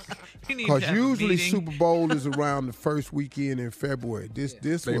 Because usually Super Bowl is around the first weekend in February. This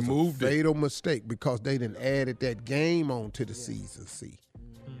They was moved a fatal mistake because they done added that game on to the season, see.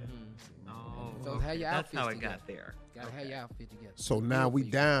 So how your That's how it together. got there. Gotta have your outfit together. So now we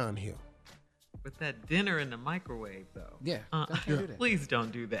down here. With that dinner in the microwave, though. Yeah. Don't do that. Please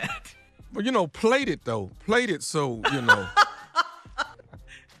don't do that. But, plate it, though. Plate it so,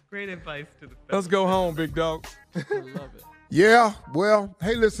 Great advice to the Let's go home, big dog. I love it. Yeah, well,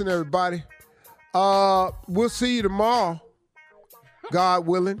 hey, listen, everybody. We'll see you tomorrow, God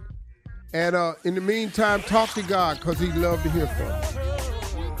willing. And in the meantime, talk to God because he'd love to hear from you.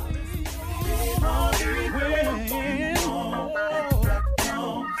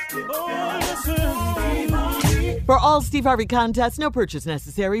 For all Steve Harvey contests, no purchase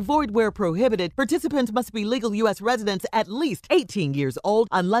necessary, void where prohibited. Participants must be legal U.S. residents at least 18 years old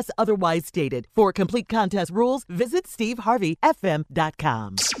unless otherwise stated. For complete contest rules, visit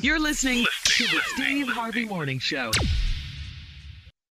SteveHarveyFM.com. You're listening to the Steve Harvey Morning Show.